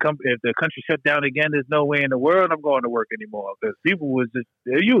the country shut down again, there's no way in the world I'm going to work anymore, because people was just,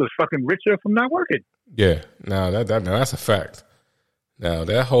 you was fucking richer from not working. Yeah, now that's a fact. Now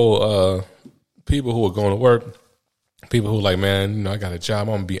that whole people who are going to work, People who like, man, I got a job.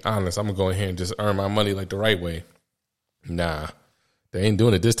 I'm gonna be honest. I'm gonna go in here and just earn my money like the right way. Nah, they ain't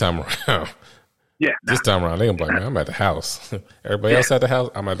doing it this time around. Yeah, this time around they gonna be like, man, I'm at the house. Everybody else at the house.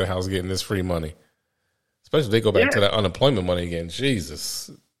 I'm at the house getting this free money. Especially if they go back to that unemployment money again.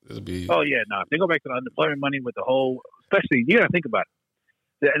 Jesus, it'll be. Oh yeah, no. If they go back to the unemployment money with the whole, especially you gotta think about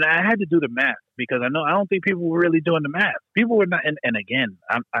it. And I had to do the math because I don't think people were really doing the math. People were not. And again,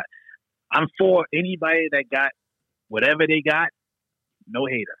 I'm for anybody that got whatever they got. No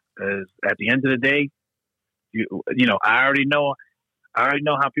hater, because at the end of the day, you know, I already know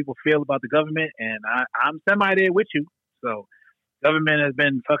how people feel about the government, and I'm semi there with you. So, government has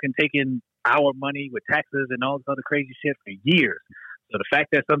been fucking taking our money with taxes and all this other crazy shit for years. So the fact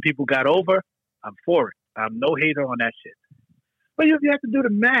that some people got over, I'm for it. I'm no hater on that shit. But you have to do the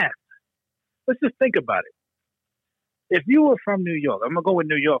math. Let's just think about it. If you were from New York, I'm gonna go with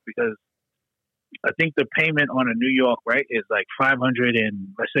New York because I think the payment on a New York, right, is like 500 and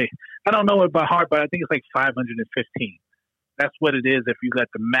let's say, I don't know it by heart, but I think it's like 515. That's what it is if you got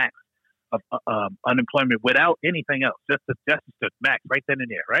the max of unemployment without anything else, just the max right then and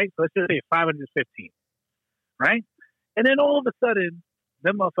there, right? So let's just say 515, right? And then all of a sudden,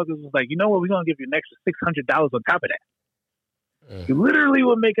 them motherfuckers was like, you know what, we're gonna give you an extra $600 on top of that. You literally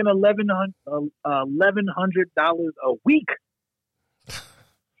were making $1,100 a week,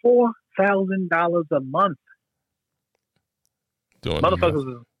 $4,000 a month.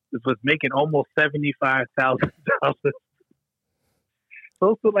 Motherfuckers was making almost $75,000.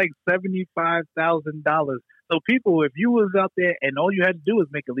 Close to like $75,000. So people, if you was out there and all you had to do was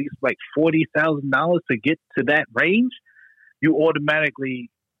make at least like $40,000 to get to that range, you automatically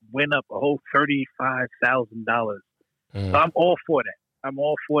went up a whole $35,000. So I'm all for that. I'm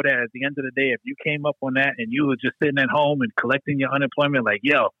all for that. At the end of the day, if you came up on that and you were just sitting at home and collecting your unemployment, like,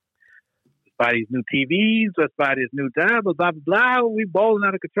 yo, let's buy these new TVs, let's buy this new job, blah, blah, blah, we balling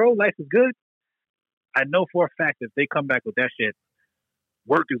out of control, life is good. I know for a fact if they come back with that shit,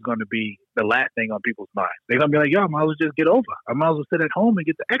 work is going to be the last thing on people's minds. They're going to be like, yo, I might as well just get over. I might as well sit at home and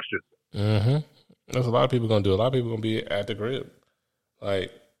get the extras. Mm-hmm. That's a lot of people going to do. A lot of people going to be at the crib.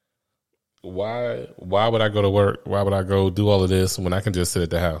 Like, why would I go to work? Why would I go do all of this when I can just sit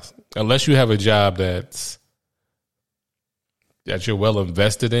at the house? Unless you have a job that you're well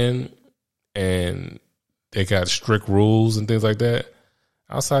invested in and they got strict rules and things like that.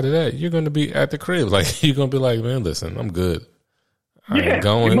 Outside of that, you're going to be at the crib. Like, you're going to be like, man, listen, I'm good. I ain't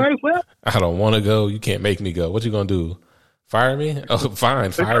going. You might as well. I don't want to go. You can't make me go. What you going to do? Fire me? Oh,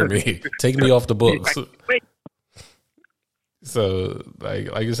 fine. Fire me. Take me off the books. So, like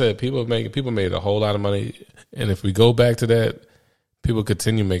you said, people made a whole lot of money, and if we go back to that, people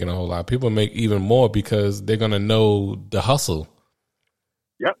continue making a whole lot. People make even more because they're gonna know the hustle.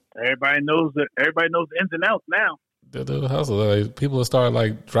 Yep, everybody knows the ins and outs now. The hustle. Like, people will start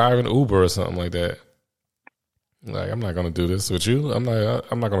like driving Uber or something like that. Like, I'm not gonna do this with you. I'm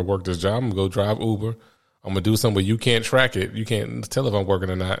not gonna work this job. I'm gonna go drive Uber. I'm gonna do something where you can't track it. You can't tell if I'm working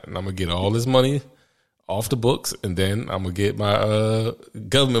or not, and I'm gonna get all this money off the books, and then I'm gonna get my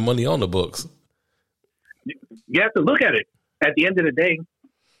government money on the books. You have to look at it. At the end of the day,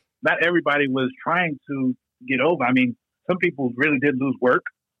 not everybody was trying to get over. I mean, some people really did lose work.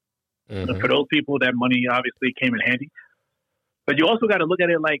 Mm-hmm. For those people, that money obviously came in handy. But you also got to look at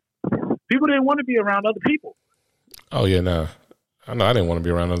it like people didn't want to be around other people. Oh yeah, nah. I know I didn't want to be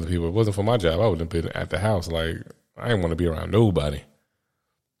around other people. If it wasn't for my job, I would have been at the house. Like, I didn't want to be around nobody.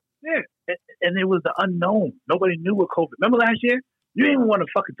 Yeah. And it was the unknown. Nobody knew what COVID. Remember last year? You didn't even want to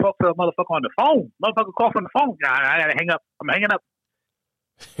fucking talk to a motherfucker on the phone. Motherfucker call from the phone. I gotta hang up. I'm hanging up.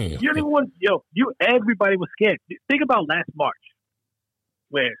 You didn't even want. Everybody was scared. Think about last March,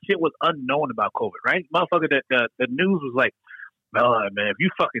 where shit was unknown about COVID, right? Motherfucker, the news was like, oh man, if you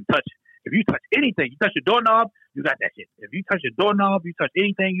touch anything, you touch your doorknob, you got that shit. If you touch your doorknob, you touch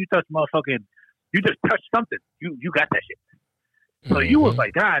anything, you touch you just touch something, you got that shit. So you was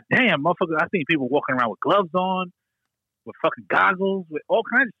like, God damn, motherfucker. I seen people walking around with gloves on, with fucking goggles, with all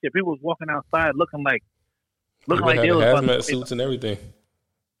kinds of shit. People was walking outside looking like they was hazmat suits and everything.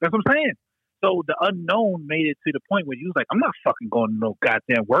 That's what I'm saying. So the unknown made it to the point where you was like, I'm not fucking going to no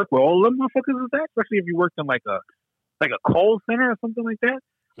goddamn work where all them motherfuckers is at, especially if you worked in like a call center or something like that.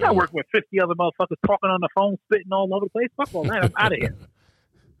 I'm not working with 50 other motherfuckers talking on the phone, spitting all over the place. Fuck all that. I'm out of here.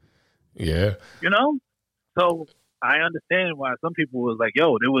 Yeah. You know? So I understand why some people was like,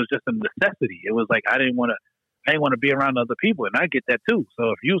 yo, it was just a necessity. It was like I didn't want to be around other people, and I get that too. So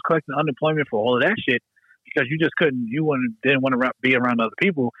if you was collecting unemployment for all of that shit because you just didn't want to be around other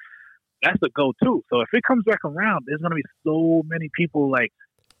people, that's a go-to. So if it comes back around, there's going to be so many people like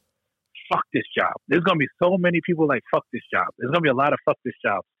fuck this job. There's gonna be so many people like fuck this job. There's gonna be a lot of fuck this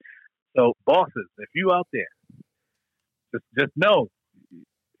jobs. So bosses, if you out there, just know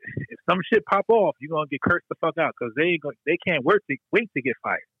if some shit pop off, you're gonna get cursed the fuck out because they can't wait to get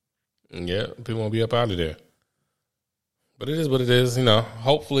fired. Yeah, people won't be up out of there. But it is what it is, you know.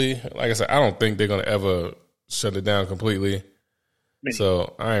 Hopefully, like I said, I don't think they're gonna ever shut it down completely.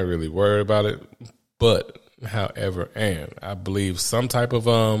 So I ain't really worried about it. But however, and I believe some type of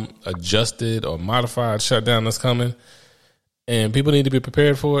adjusted or modified shutdown is coming. And people need to be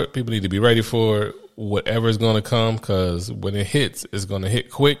prepared for it. People need to be ready for it, whatever is going to come, because when it hits, it's going to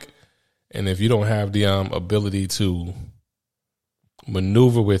hit quick. And if you don't have the ability to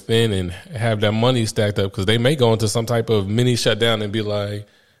maneuver within and have that money stacked up, because they may go into some type of mini shutdown and be like,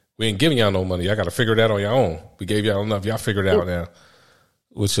 we ain't giving y'all no money. Y'all got to figure it out on your own. We gave y'all enough. Y'all figure it out now,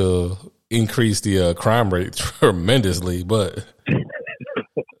 which will increase the crime rate tremendously. But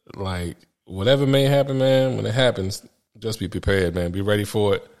like whatever may happen, man, when it happens, just be prepared, man. Be ready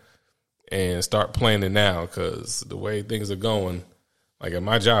for it and start planning now, because the way things are going, like at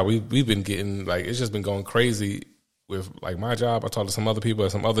my job, we've been getting, like, it's just been going crazy with, like, my job. I talked to some other people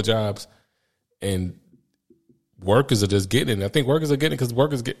at some other jobs, and workers are just getting it. I think workers are getting it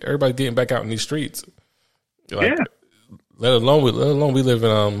because everybody's getting back out in these streets. Like, yeah. Let alone we live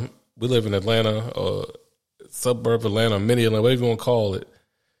in Atlanta or suburb Atlanta, mini Atlanta, whatever you want to call it.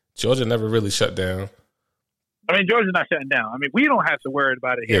 Georgia never really shut down. I mean, Georgia's not shutting down. I mean, we don't have to worry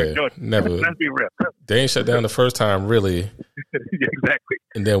about it here in Georgia. Never. Let's be real. They ain't shut down the first time, really. Exactly.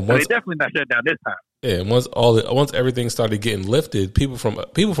 And then they definitely not shut down this time. Yeah, once everything started getting lifted, people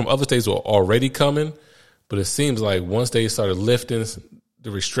from other states were already coming, but it seems like once they started lifting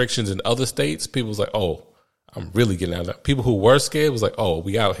the restrictions in other states, people was like, "Oh, I'm really getting out of that." People who were scared was like, "Oh,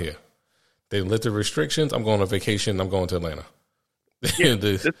 we out here." They lifted restrictions. I'm going on vacation. I'm going to Atlanta. Yeah,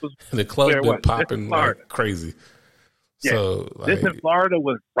 the club's been popping like crazy. Yeah. So this in Florida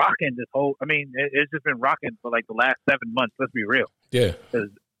was rocking this whole. I mean, it's just been rocking for like the last 7 months. Let's be real. Yeah,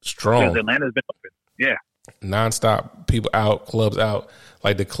 strong. Because Atlanta's been open. Yeah, nonstop. People out, clubs out.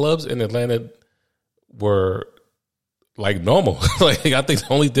 Like the clubs in Atlanta were like normal. Like I think the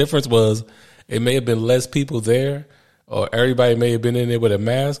only difference was it may have been less people there, or everybody may have been in there with a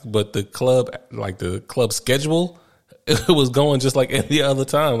mask, but the club schedule, it was going just like any other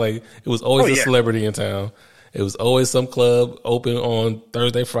time. Like it was always a celebrity in town. It was always some club open on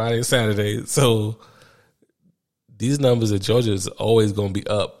Thursday, Friday, Saturday. So these numbers in Georgia is always going to be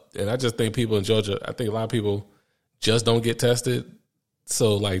up. And I just think people in Georgia, I think a lot of people just don't get tested.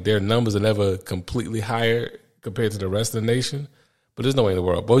 So like their numbers are never completely higher compared to the rest of the nation. But there's no way in the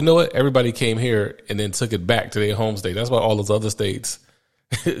world. But you know what? Everybody came here and then took it back to their home state. That's why all those other states,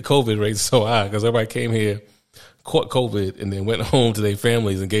 COVID rates are so high, because everybody came here, caught COVID, and then went home to their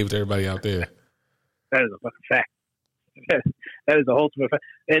families and gave it to everybody out there. That is a fucking fact. That is the ultimate fact.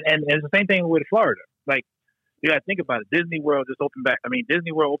 And it's the same thing with Florida. Like, you got to think about it. Disney World just opened back. I mean,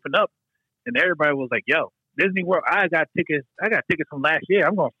 Disney World opened up, and everybody was like, yo, Disney World, I got tickets from last year.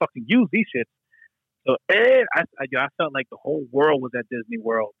 I'm going to fucking use these shits. So I felt like the whole world was at Disney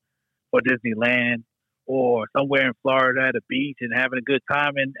World or Disneyland or somewhere in Florida at a beach and having a good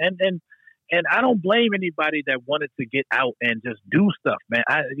time. And I don't blame anybody that wanted to get out and just do stuff, man.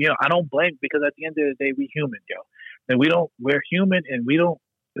 I don't blame, because at the end of the day, we human, yo. And we're human, and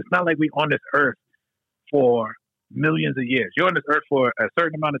it's not like we're on this earth for millions of years. You're on this earth for a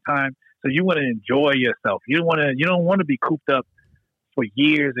certain amount of time, so you want to enjoy yourself. You don't want to be cooped up for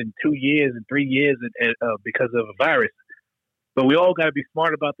years and 2 years and 3 years because of a virus. But we all got to be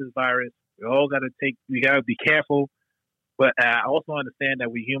smart about this virus. We got to be careful. But I also understand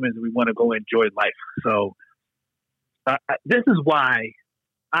that we humans, we want to go enjoy life. So this is why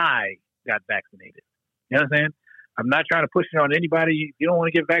I got vaccinated. You know what I'm saying? I'm not trying to push it on anybody. If you don't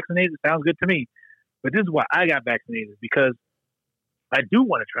want to get vaccinated, it sounds good to me. But this is why I got vaccinated, because I do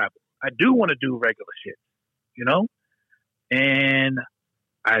want to travel. I do want to do regular shit, you know? And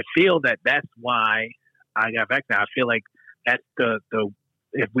I feel that that's why I got vaccinated. I feel like that's the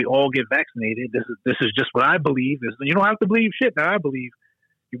if we all get vaccinated, this is just what I believe. You don't have to believe shit that I believe.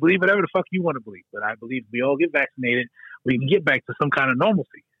 You believe whatever the fuck you want to believe. But I believe we all get vaccinated, we can get back to some kind of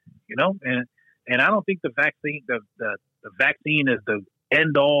normalcy, you know? And I don't think the vaccine is the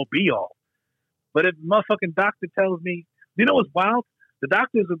end all be all. But if motherfucking doctor tells me, you know what's wild? The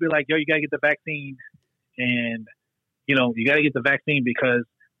doctors will be like, yo, you gotta get the vaccine, and you know, you gotta get the vaccine because,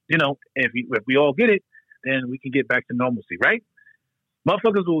 you know, if we all get it, then we can get back to normalcy, right?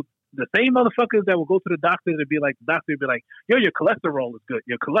 The same motherfuckers that will go to the doctor and be like, yo, your cholesterol is good.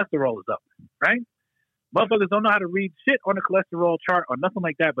 Your cholesterol is up, right? Motherfuckers don't know how to read shit on a cholesterol chart or nothing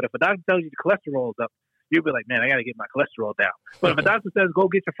like that. But if a doctor tells you the cholesterol is up, you'll be like, man, I got to get my cholesterol down. But if a doctor says, go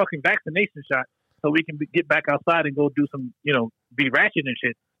get your fucking vaccination shot so we can get back outside and go do some, be ratchet and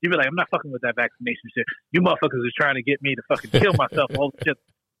shit, you'll be like, I'm not fucking with that vaccination shit. You motherfuckers are trying to get me to fucking kill myself. All the shit.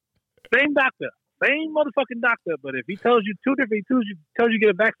 Same doctor. Same motherfucking doctor. But if he tells you he tells you get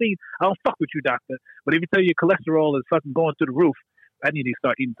a vaccine, I don't fuck with you, doctor. But if he tell you your cholesterol is fucking going through the roof, I need to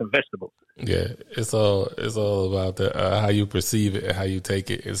start eating some vegetables. Yeah, it's all about how you perceive it and how you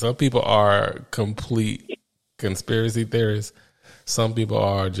take it. And some people are complete conspiracy theorists. Some people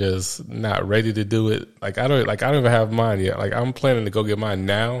are just not ready to do it. I don't even have mine yet. Like, I'm planning to go get mine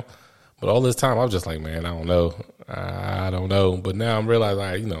now, but all this time I was just like, man, I don't know. But now I'm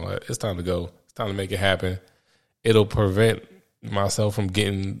realizing, it's time to go. It's time to make it happen. It'll prevent myself from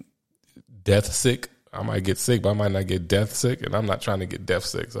getting death sick. I might get sick, but I might not get death sick, and I'm not trying to get death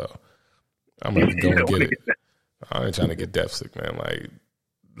sick, so I'm gonna go and get it. I ain't trying to get death sick, man.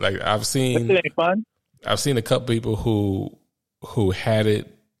 Like I've seen a couple people who had it,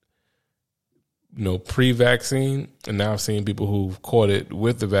 pre-vaccine, and now I've seen people who've caught it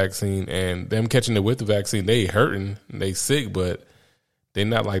with the vaccine, and them catching it with the vaccine, they hurting, they sick, but they're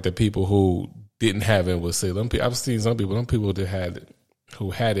not like the people who didn't have it was sick. I've seen some people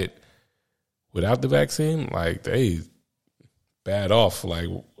who had it without the vaccine, like, they bad off. Like,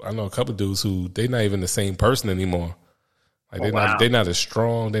 I know a couple of dudes who they not even the same person anymore. Like, they're not as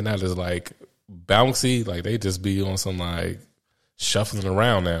strong, they're not as like bouncy. Like, they just be on some like shuffling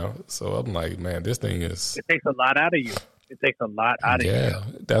around now. So I'm like, man, this thing is. It takes a lot out of you. Yeah,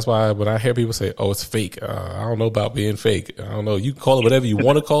 that's why when I hear people say, "Oh, it's fake," I don't know about being fake. I don't know. You can call it whatever you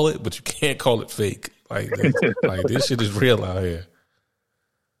want to call it, but you can't call it fake. Like this shit is real out here.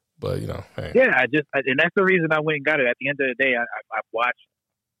 But hey. Yeah, and that's the reason I went and got it. At the end of the day, I watched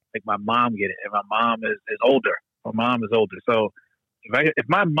like my mom get it, and my mom is older. My mom is older, so if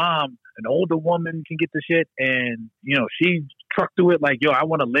my mom, an older woman, can get the shit, and she trucked through it like, yo, I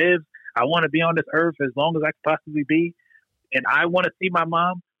want to live, I want to be on this earth as long as I could possibly be. And I want to see my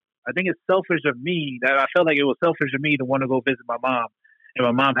mom. I think it's selfish of me that I felt like it was selfish of me to want to go visit my mom, and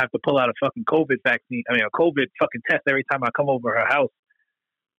my mom have to pull out a fucking COVID vaccine. I mean, a COVID fucking test every time I come over her house,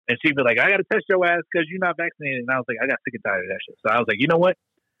 and she'd be like, "I got to test your ass because you're not vaccinated." And I was like, I got sick and tired of that shit. So I was like, you know what?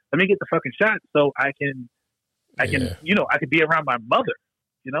 Let me get the fucking shot so I can, I could be around my mother.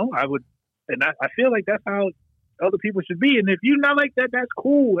 I would, and I feel like that's how other people should be. And if you're not like that, that's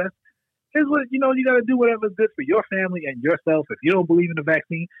cool. Here's what, you got to do whatever's good for your family and yourself. If you don't believe in the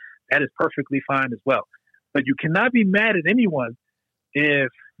vaccine, that is perfectly fine as well. But you cannot be mad at anyone if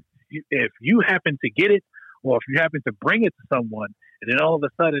you happen to get it, or if you happen to bring it to someone, and then all of a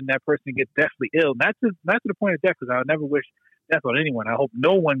sudden that person gets deathly ill. Not to the point of death, because I would never wish death on anyone. I hope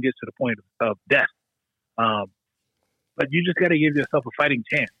no one gets to the point of death. But you just got to give yourself a fighting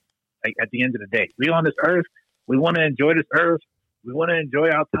chance. Like, at the end of the day, we on this earth, we want to enjoy this earth. We want to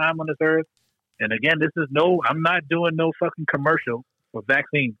enjoy our time on this earth. And again, I'm not doing no fucking commercial for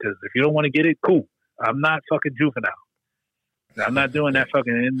vaccine, because if you don't want to get it, cool. I'm not fucking juvenile. I'm not doing that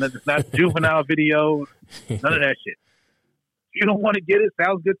fucking, it's not juvenile video, none of that shit. If you don't want to get it,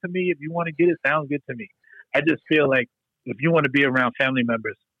 sounds good to me. If you want to get it, sounds good to me. I just feel like if you want to be around family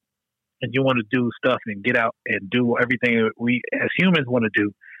members and you want to do stuff and get out and do everything that we as humans want to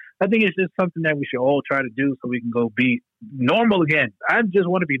do, I think it's just something that we should all try to do so we can go be normal again. I just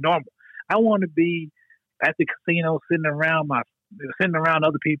want to be normal. I want to be at the casino sitting around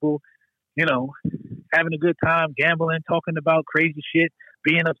other people, having a good time, gambling, talking about crazy shit,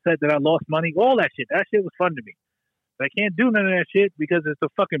 being upset that I lost money, all that shit. That shit was fun to me. But I can't do none of that shit because it's a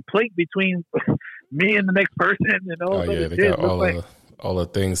fucking plate between me and the next person and all that shit. They got all the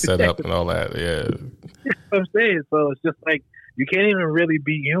things set up and all that. Yeah. That's what I'm saying. So it's just like, you can't even really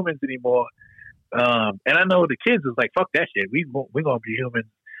be humans anymore. And I know the kids is like, fuck that shit. We're going to be humans.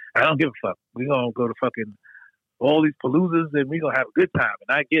 I don't give a fuck. We're going to go to fucking all these paloozas and we're going to have a good time.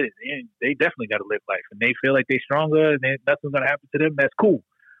 And I get it. And they definitely got to live life. And they feel like they're stronger and nothing's going to happen to them. That's cool.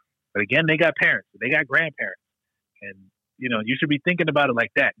 But again, they got parents. They got grandparents. And, you should be thinking about it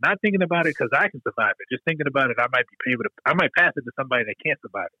like that. Not thinking about it because I can survive it. Just thinking about it, I might pass it to somebody that can't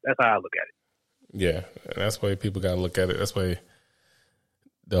survive it. That's how I look at it. Yeah, and that's why people got to look at it. That's why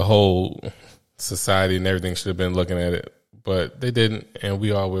the whole society and everything should have been looking at it, but they didn't, and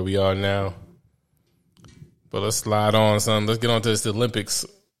we are where we are now. But let's slide on, son. Let's get on to this Olympics.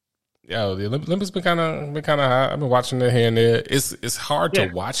 Yo, the Olympics been kind of hot. I've been watching it here and there. It's hard to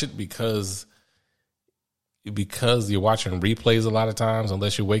watch it because you're watching replays a lot of times,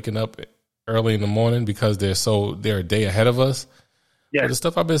 unless you're waking up early in the morning because they're a day ahead of us. Yeah. But the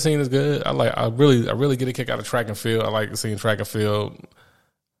stuff I've been seeing is good. I really get a kick out of track and field. I like seeing track and field.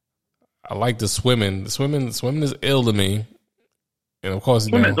 I like the swimming. Swimming is ill to me. And of course,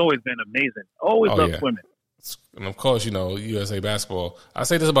 swimming's always been amazing. Always loved swimming. And of course, USA basketball. I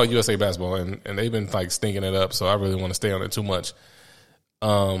say this about USA basketball, and they've been like stinking it up. So I really want to stay on it too much.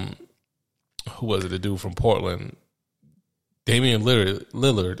 Who was it? The dude from Portland, Damian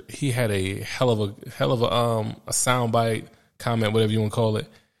Lillard. He had a hell of a soundbite comment, whatever you want to call it.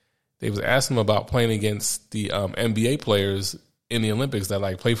 They was asking him about playing against the NBA players in the Olympics that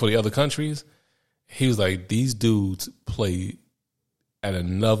like play for the other countries. He was like, these dudes play at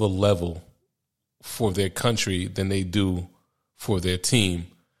another level for their country than they do for their team.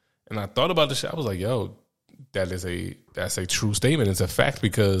 And I thought about this shit. I was like, yo, that's a true statement. It's a fact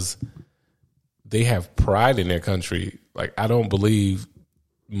because they have pride in their country. Like, I don't believe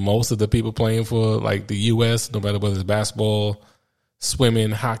most of the people playing for like the U.S., no matter whether it's basketball,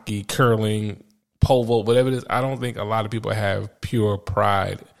 swimming, hockey, curling, pole vault, whatever it is, I don't think a lot of people have pure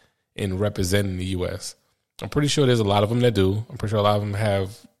pride in representing the U.S. I'm pretty sure there's a lot of them that do. I'm pretty sure a lot of them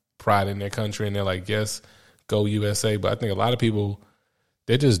have pride in their country and they're like, yes, go USA. But I think a lot of people,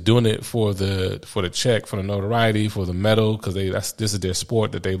 they're just doing it for the check, for the notoriety, for the medal, because this is their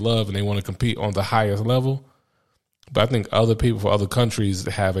sport that they love and they want to compete on the highest level. But I think other people for other countries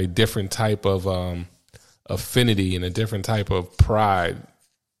have a different type of affinity and a different type of pride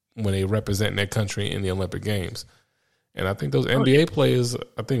when they represent their country in the Olympic Games. And I think those NBA players,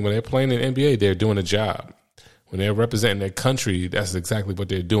 I think when they're playing in the NBA, they're doing a job. When they're representing their country, that's exactly what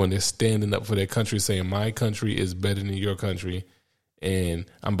they're doing. They're standing up for their country, saying, my country is better than your country, and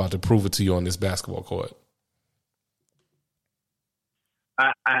I'm about to prove it to you on this basketball court.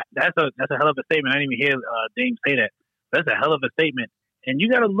 That's a hell of a statement. I didn't even hear Dame say that. That's a hell of a statement. And you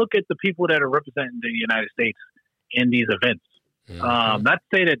got to look at the people that are representing the United States in these events. Mm-hmm. Not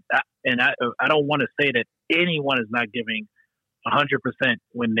to say that, and I don't want to say that anyone is not giving 100%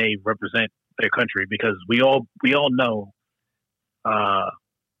 when they represent their country, because we all know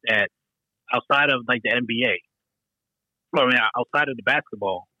that outside of like the NBA, outside of the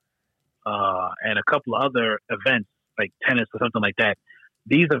basketball and a couple of other events like tennis or something like that,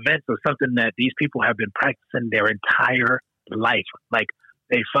 these events are something that these people have been practicing their entire life. Like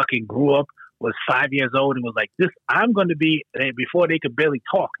they fucking grew up, was 5 years old, and was like, "This, I'm going to be." Before they could barely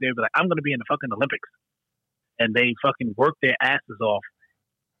talk, they were like, "I'm going to be in the fucking Olympics," and they fucking worked their asses off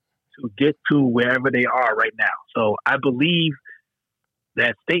to get to wherever they are right now. So I believe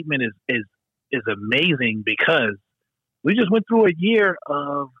that statement is amazing because we just went through a year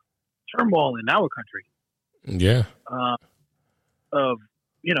of turmoil in our country. Yeah.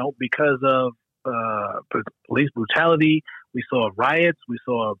 Because of police brutality, we saw riots, we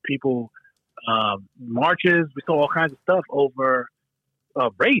saw people marches, we saw all kinds of stuff over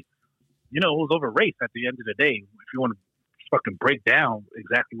race. It was over race at the end of the day. If you want to fucking break down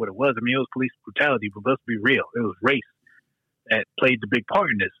exactly what it was, I mean, it was police brutality, but let's be real. It was race that played the big part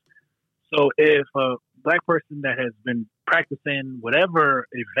in this. So if a black person that has been practicing whatever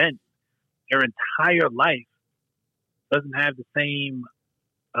event their entire life doesn't have the same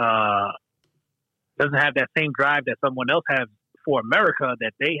drive that someone else has for America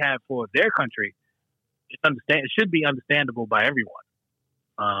that they have for their country, it should be understandable by everyone.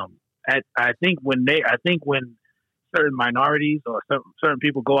 I think when certain minorities or certain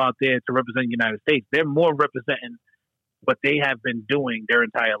people go out there to represent the United States, they're more representing what they have been doing their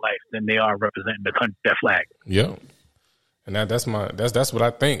entire life than they are representing their flag. Yeah. And that's what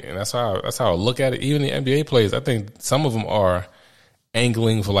I think, and that's how I look at it. Even the NBA players, I think some of them are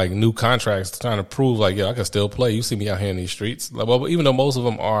angling for like new contracts, trying to prove like, I can still play. You see me out here in these streets. Well, even though most of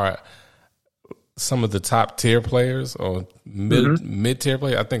them are some of the top tier players or mid tier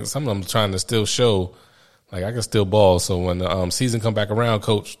players, I think some of them are trying to still show like I can still ball. So when the season come back around,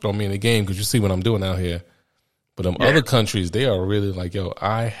 coach, throw me in the game because you see what I'm doing out here. But other countries, they are really like,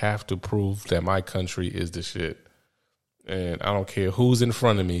 I have to prove that my country is the shit. And I don't care who's in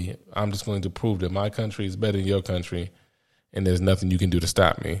front of me. I'm just going to prove that my country is better than your country, and there's nothing you can do to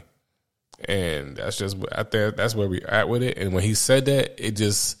stop me. And that's just that's where we're at with it. And when he said that,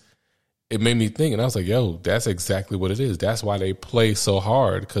 it made me think, and I was like, that's exactly what it is. That's why they play so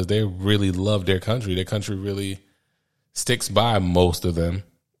hard, because they really love their country. Their country really sticks by most of them.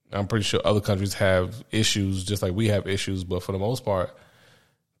 I'm pretty sure other countries have issues just like we have issues, but for the most part,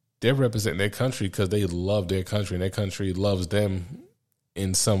 they're representing their country because they love their country, and their country loves them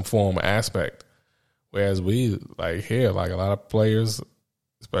in some form or aspect. Whereas we, like here, like a lot of players,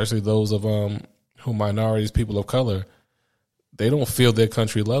 especially those of who minorities, people of color, they don't feel their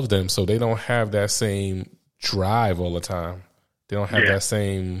country loves them, so they don't have that same drive all the time They don't have that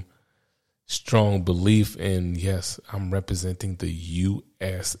same strong belief in, yes, I'm representing the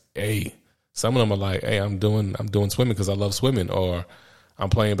USA. Some of them are like, hey, I'm doing swimming because I love swimming, or I'm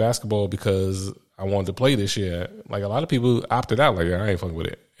playing basketball because I wanted to play this year. Like, a lot of people opted out, like, I ain't fucking with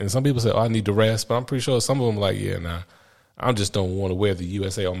it. And some people say, oh, I need to rest, but I'm pretty sure some of them are like, yeah, nah, I just don't want to wear the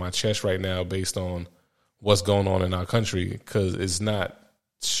USA on my chest right now based on what's going on in our country, because it's not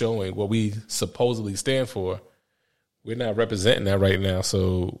showing what we supposedly stand for. We're not representing that right now.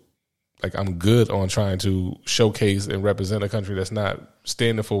 So, like, I'm good on trying to showcase and represent a country that's not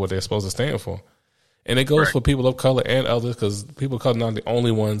standing for what they're supposed to stand for. And it goes for people of color and others, because people of color are not the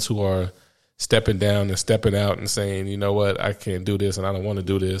only ones who are stepping down and stepping out and saying, you know what, I can't do this and I don't want to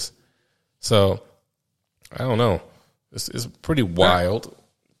do this. So, I don't know. It's pretty wild.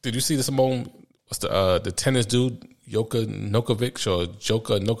 Did you see the Simone, what's the tennis dude, Joka Nokovic or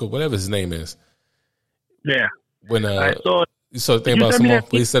Joka Noka, whatever his name is? Yeah. When I saw it. you saw the thing about Simone,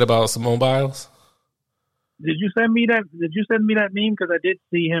 what he said about Simone Biles? Did you send me that? Did you send me that meme? Because I did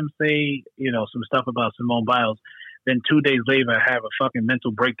see him say, some stuff about Simone Biles. Then 2 days later, have a fucking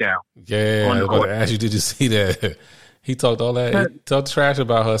mental breakdown. Yeah, I was about to ask you, did you see that? He talked all that. He talked trash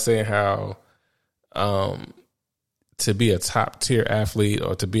about her, saying how to be a top tier athlete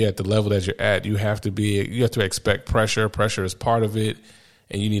or to be at the level that you're at, you have to expect pressure. Pressure is part of it,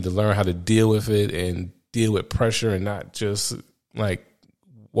 and you need to learn how to deal with it and deal with pressure and not just like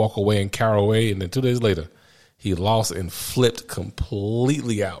walk away and cower away. And then 2 days later, he lost and flipped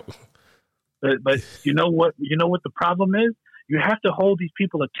completely out. But you know what? You know what the problem is? You have to hold these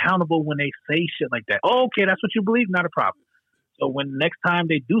people accountable when they say shit like that. Oh, okay, that's what you believe, not a problem. So when next time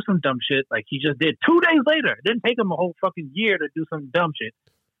they do some dumb shit, like he just did 2 days later, it didn't take him a whole fucking year to do some dumb shit.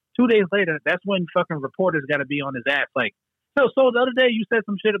 2 days later, that's when fucking reporters got to be on his ass. Like, so the other day you said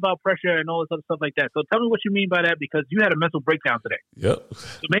some shit about pressure and all this other stuff like that. So tell me what you mean by that, because you had a mental breakdown today. Yep.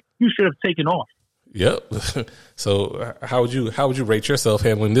 So maybe you should have taken off. Yep. So how would you rate yourself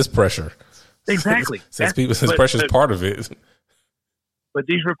handling this pressure? Exactly. Since pressure is part of it. But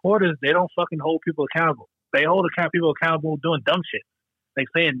these reporters, they don't fucking hold people accountable. They hold people accountable doing dumb shit, like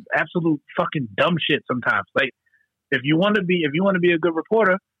saying absolute fucking dumb shit sometimes. Like, if you want to be a good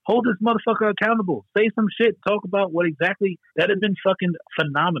reporter, hold this motherfucker accountable. Say some shit. Talk about what exactly that had been fucking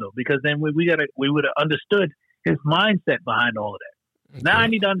phenomenal. Because then we would have understood his mindset behind all of that. Okay. Now I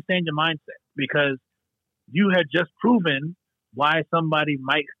need to understand your mindset, because you had just proven why somebody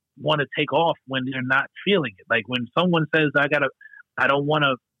might want to take off when they're not feeling it. Like when someone says, I don't want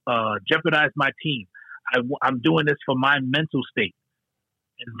to jeopardize my team. I'm doing this for my mental state.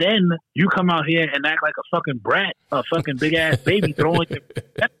 And then you come out here and act like a fucking brat, a fucking big ass baby throwing your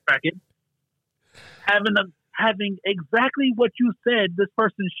death bracket, having exactly what you said this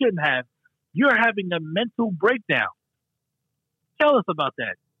person shouldn't have. You're having a mental breakdown. Tell us about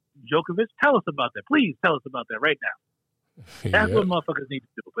that, Djokovic. Tell us about that. Please tell us about that right now. That's what motherfuckers need to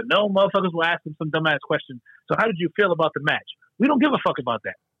do. But no, motherfuckers will ask him some dumbass question. So how did you feel about the match? We don't give a fuck about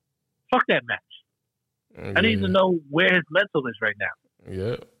that. Fuck that match. Yeah. I need to know where his mental is right now.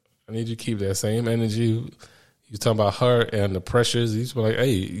 Yeah. I need you to keep that same energy. You talking about her and the pressures. He's like,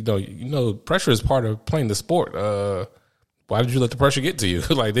 hey, you know, pressure is part of playing the sport. Why did you let the pressure get to you?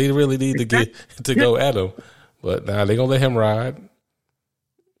 Like, they really need to go at him. But now they gonna let him ride.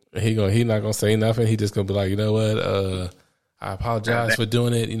 He not gonna say nothing. He just gonna be like, you know what? I apologize for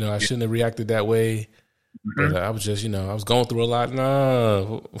doing it. You know, I shouldn't have reacted that way. But I was just, I was going through a lot.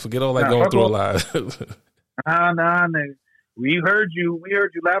 Nah, forget all that going through a lot. Nah, nigga. We heard you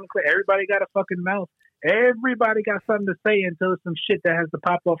loud and clear. Everybody got a fucking mouth. Everybody got something to say until it's some shit that has to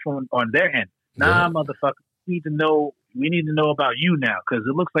pop up on their end. Nah, motherfucker. We need to know about you now, because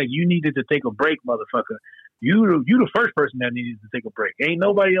it looks like you needed to take a break, motherfucker. You the first person that needed to take a break. Ain't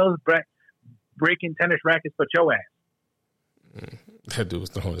nobody else breaking tennis rackets but your ass. That dude was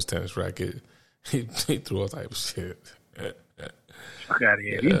throwing his tennis racket. He threw all type of shit. Fuck out of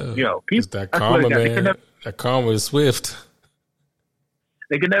here. People, that karma, man. That karma is swift.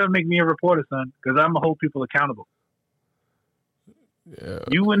 They can never make me a reporter, son, because I'm going to hold people accountable. Yeah.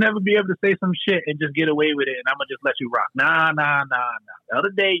 You will never be able to say some shit and just get away with it, and I'm going to just let you rock. Nah. The other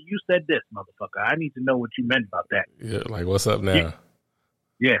day, you said this, motherfucker. I need to know what you meant about that. Yeah, like, what's up now?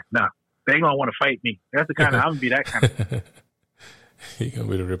 Yeah, nah. They ain't going to want to fight me. That's the kind of, I'm going to be that kind of. You're going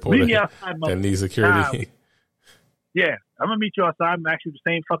to be the reporter that needs security. Yeah, I'm going to meet you outside and ask you the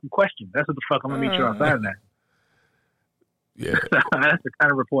same fucking question. That's what the fuck I'm going to meet you outside in that. Yeah. That's the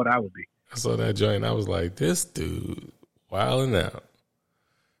kind of reporter I would be. I saw that joint. I was like, this dude wilding out.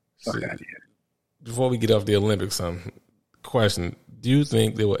 Fuck out of here. Before we get off the Olympics, question: do you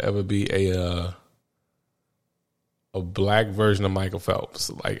think there will ever be a black version of Michael Phelps.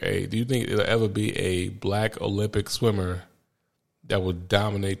 Like, do you think it'll ever be a black Olympic swimmer that will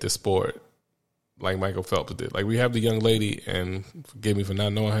dominate the sport like Michael Phelps did? Like, we have the young lady, and forgive me for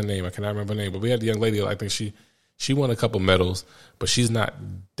not knowing her name, I cannot remember her name, but we have the young lady, I think she won a couple medals, but she's not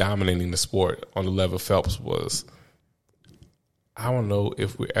dominating the sport on the level Phelps was. I don't know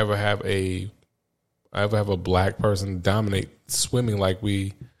if we ever have a black person dominate swimming like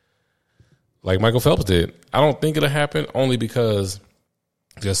Michael Phelps did. I don't think it'll happen, only because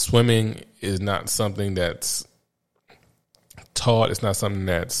just swimming is not something that's taught. It's not something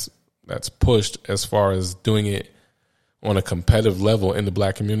that's pushed as far as doing it on a competitive level in the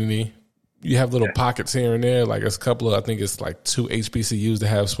black community. You have little pockets here and there. Like, it's a couple of, I think it's like 2 HBCUs that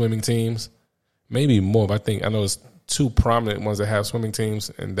have swimming teams, maybe more. But I know it's 2 prominent ones that have swimming teams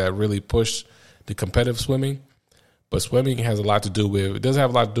and that really push the competitive swimming. But swimming has a lot to do with, it doesn't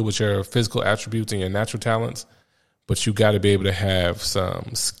have a lot to do with your physical attributes and your natural talents, but you got to be able to have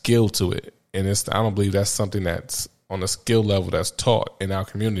some skill to it. And I don't believe that's something that's on a skill level that's taught in our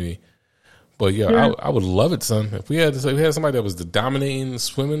community. But I would love it, son. If we had somebody that was the dominating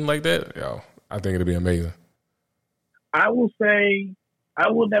swimming like that, I think it'd be amazing. I will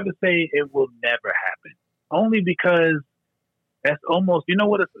never say it will never happen, only because that's almost, you know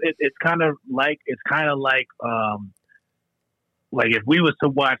what it's kind of like. It's kind of like if we was to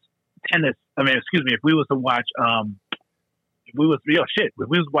watch tennis. If we was to watch if we was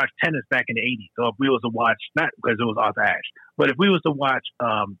to watch tennis back in the 80s, or if we was to watch, not because it was Arthur Ashe, but if we was to watch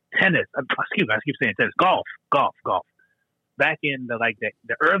tennis, I keep saying tennis, golf, back in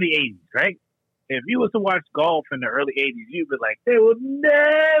the early 80s, right? If you was to watch golf in the early 80s, you'd be like, there will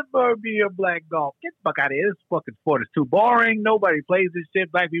never be a black golf. Get the fuck out of here. This fucking sport is too boring. Nobody plays this shit.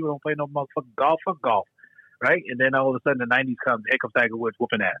 Black people don't play no motherfucking golf. Fuck golf, right? And then all of a sudden the 90s comes, here comes Tiger Woods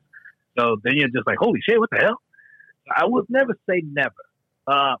whooping ass. So then you're just like, holy shit, what the hell? I would never say never.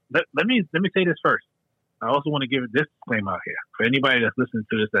 Let me say this first. I also want to give this disclaimer out here for anybody that's listening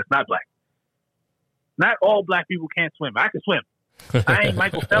to this that's not black. Not all black people can't swim. I can swim. I ain't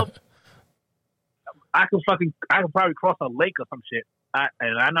Michael Phelps. I can probably cross a lake or some shit.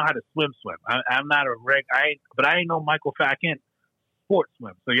 And I know how to swim. I'm not a but I ain't no Michael Phelps. I can't sport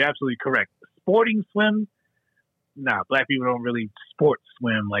swim. So you're absolutely correct. Sporting swim, nah, black people don't really sport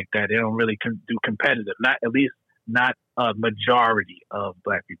swim like that. They don't really do competitive. Not a majority of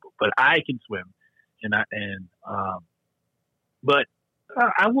black people, but I can swim, but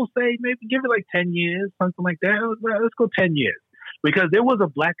I will say maybe give it like 10 years, something like that. Let's go 10 years, because there was a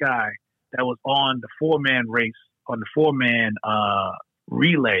black guy that was on the 4-man race, on the 4-man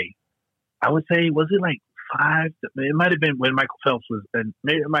relay. I would say, was it like 5? It might have been when Michael Phelps was, and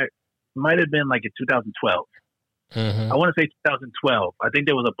maybe it might have been like in 2012. Mm-hmm. I want to say 2012. I think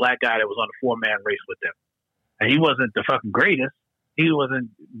there was a black guy that was on a 4-man race with them. And he wasn't the fucking greatest. He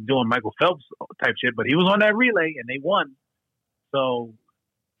wasn't doing Michael Phelps type shit, but he was on that relay and they won. So,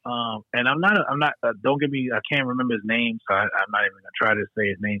 and I'm not, don't get me, I can't remember his name. So I'm not even going to try to say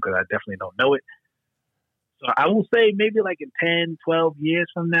his name because I definitely don't know it. So I will say maybe like in 10, 12 years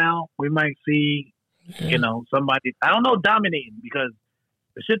from now, we might see, somebody, I don't know, dominating, because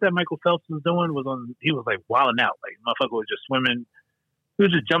the shit that Michael Phelps was doing he was like wilding out. Like, motherfucker was just swimming. He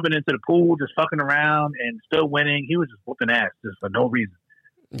was just jumping into the pool, just fucking around and still winning. He was just whooping ass just for no reason.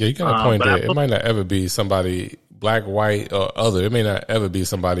 Yeah, you got a point there. It might not ever be somebody black, white, or other. It may not ever be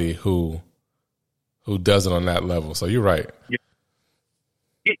somebody who does it on that level. So you're right. Yeah.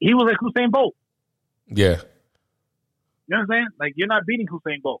 He was like Usain Bolt. Yeah. You know what I'm saying? Like, you're not beating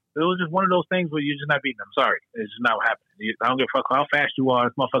Usain Bolt. It was just one of those things where you're just not beating him. Sorry. It's just not what happened. I don't give a fuck how fast you are.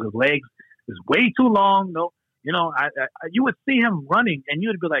 This motherfucker's legs is way too long. No. You would see him running, and you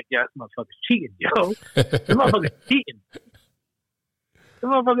would be like, "Yeah, this motherfucker's cheating, yo. This motherfucker's cheating. This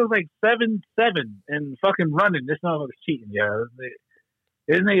motherfucker's like 7'7" and fucking running. This motherfucker's cheating, yo.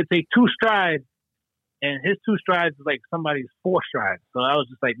 This nigga take 2 strides, and his 2 strides is like somebody's 4 strides. So I was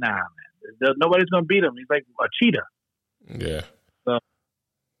just like, nah, man. Nobody's gonna beat him. He's like a cheater. Yeah. So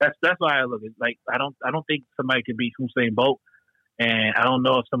that's why I look at it. Like, I don't think somebody could beat Usain Bolt. And I don't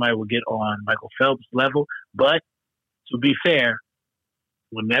know if somebody will get on Michael Phelps' level. But to be fair,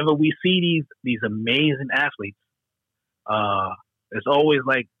 whenever we see these amazing athletes, it's always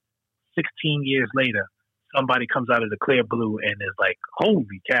like 16 years later, somebody comes out of the clear blue and is like,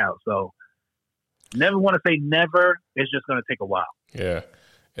 holy cow. So never want to say never. It's just going to take a while. Yeah.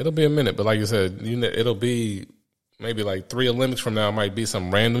 It'll be a minute. But like you said, it'll be maybe like 3 Olympics from now. It might be some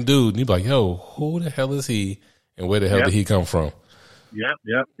random dude. And you'll be like, yo, who the hell is he? And where the hell did he come from?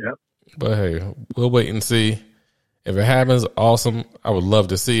 Yep. But hey, we'll wait and see. If it happens, awesome. I would love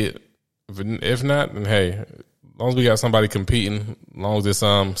to see it. If not, then hey, long as we got somebody competing, as long as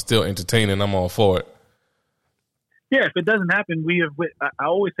it's still entertaining, I'm all for it. Yeah, if it doesn't happen, I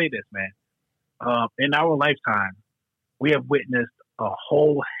always say this, man. In our lifetime, we have witnessed a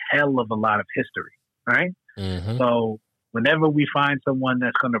whole hell of a lot of history, right? Mm-hmm. So whenever we find someone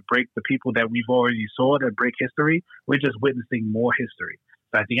that's going to break the people that we've already saw that break history, we're just witnessing more history.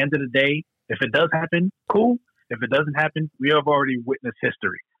 So at the end of the day, if it does happen, cool. If it doesn't happen, we have already witnessed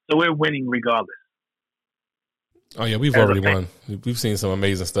history. So we're winning regardless. Oh, yeah, we've already won. We've seen some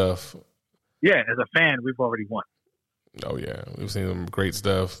amazing stuff. Yeah, as a fan, we've already won. Oh, yeah. We've seen some great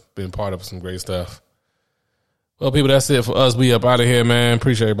stuff, been part of some great stuff. Well, people, that's it for us. We up out of here, man.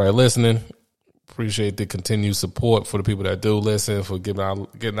 Appreciate everybody listening. Appreciate the continued support for the people that do listen, for getting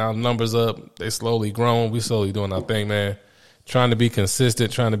our numbers up. They slowly growing. We slowly doing our thing, man. Trying to be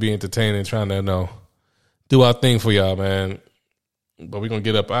consistent, trying to be entertaining, trying to, do our thing for y'all, man. But we're going to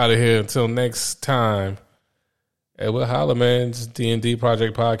get up out of here until next time. Hey, we'll holler, man. It's D&D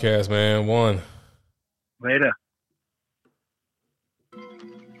Project Podcast, man. One. Later.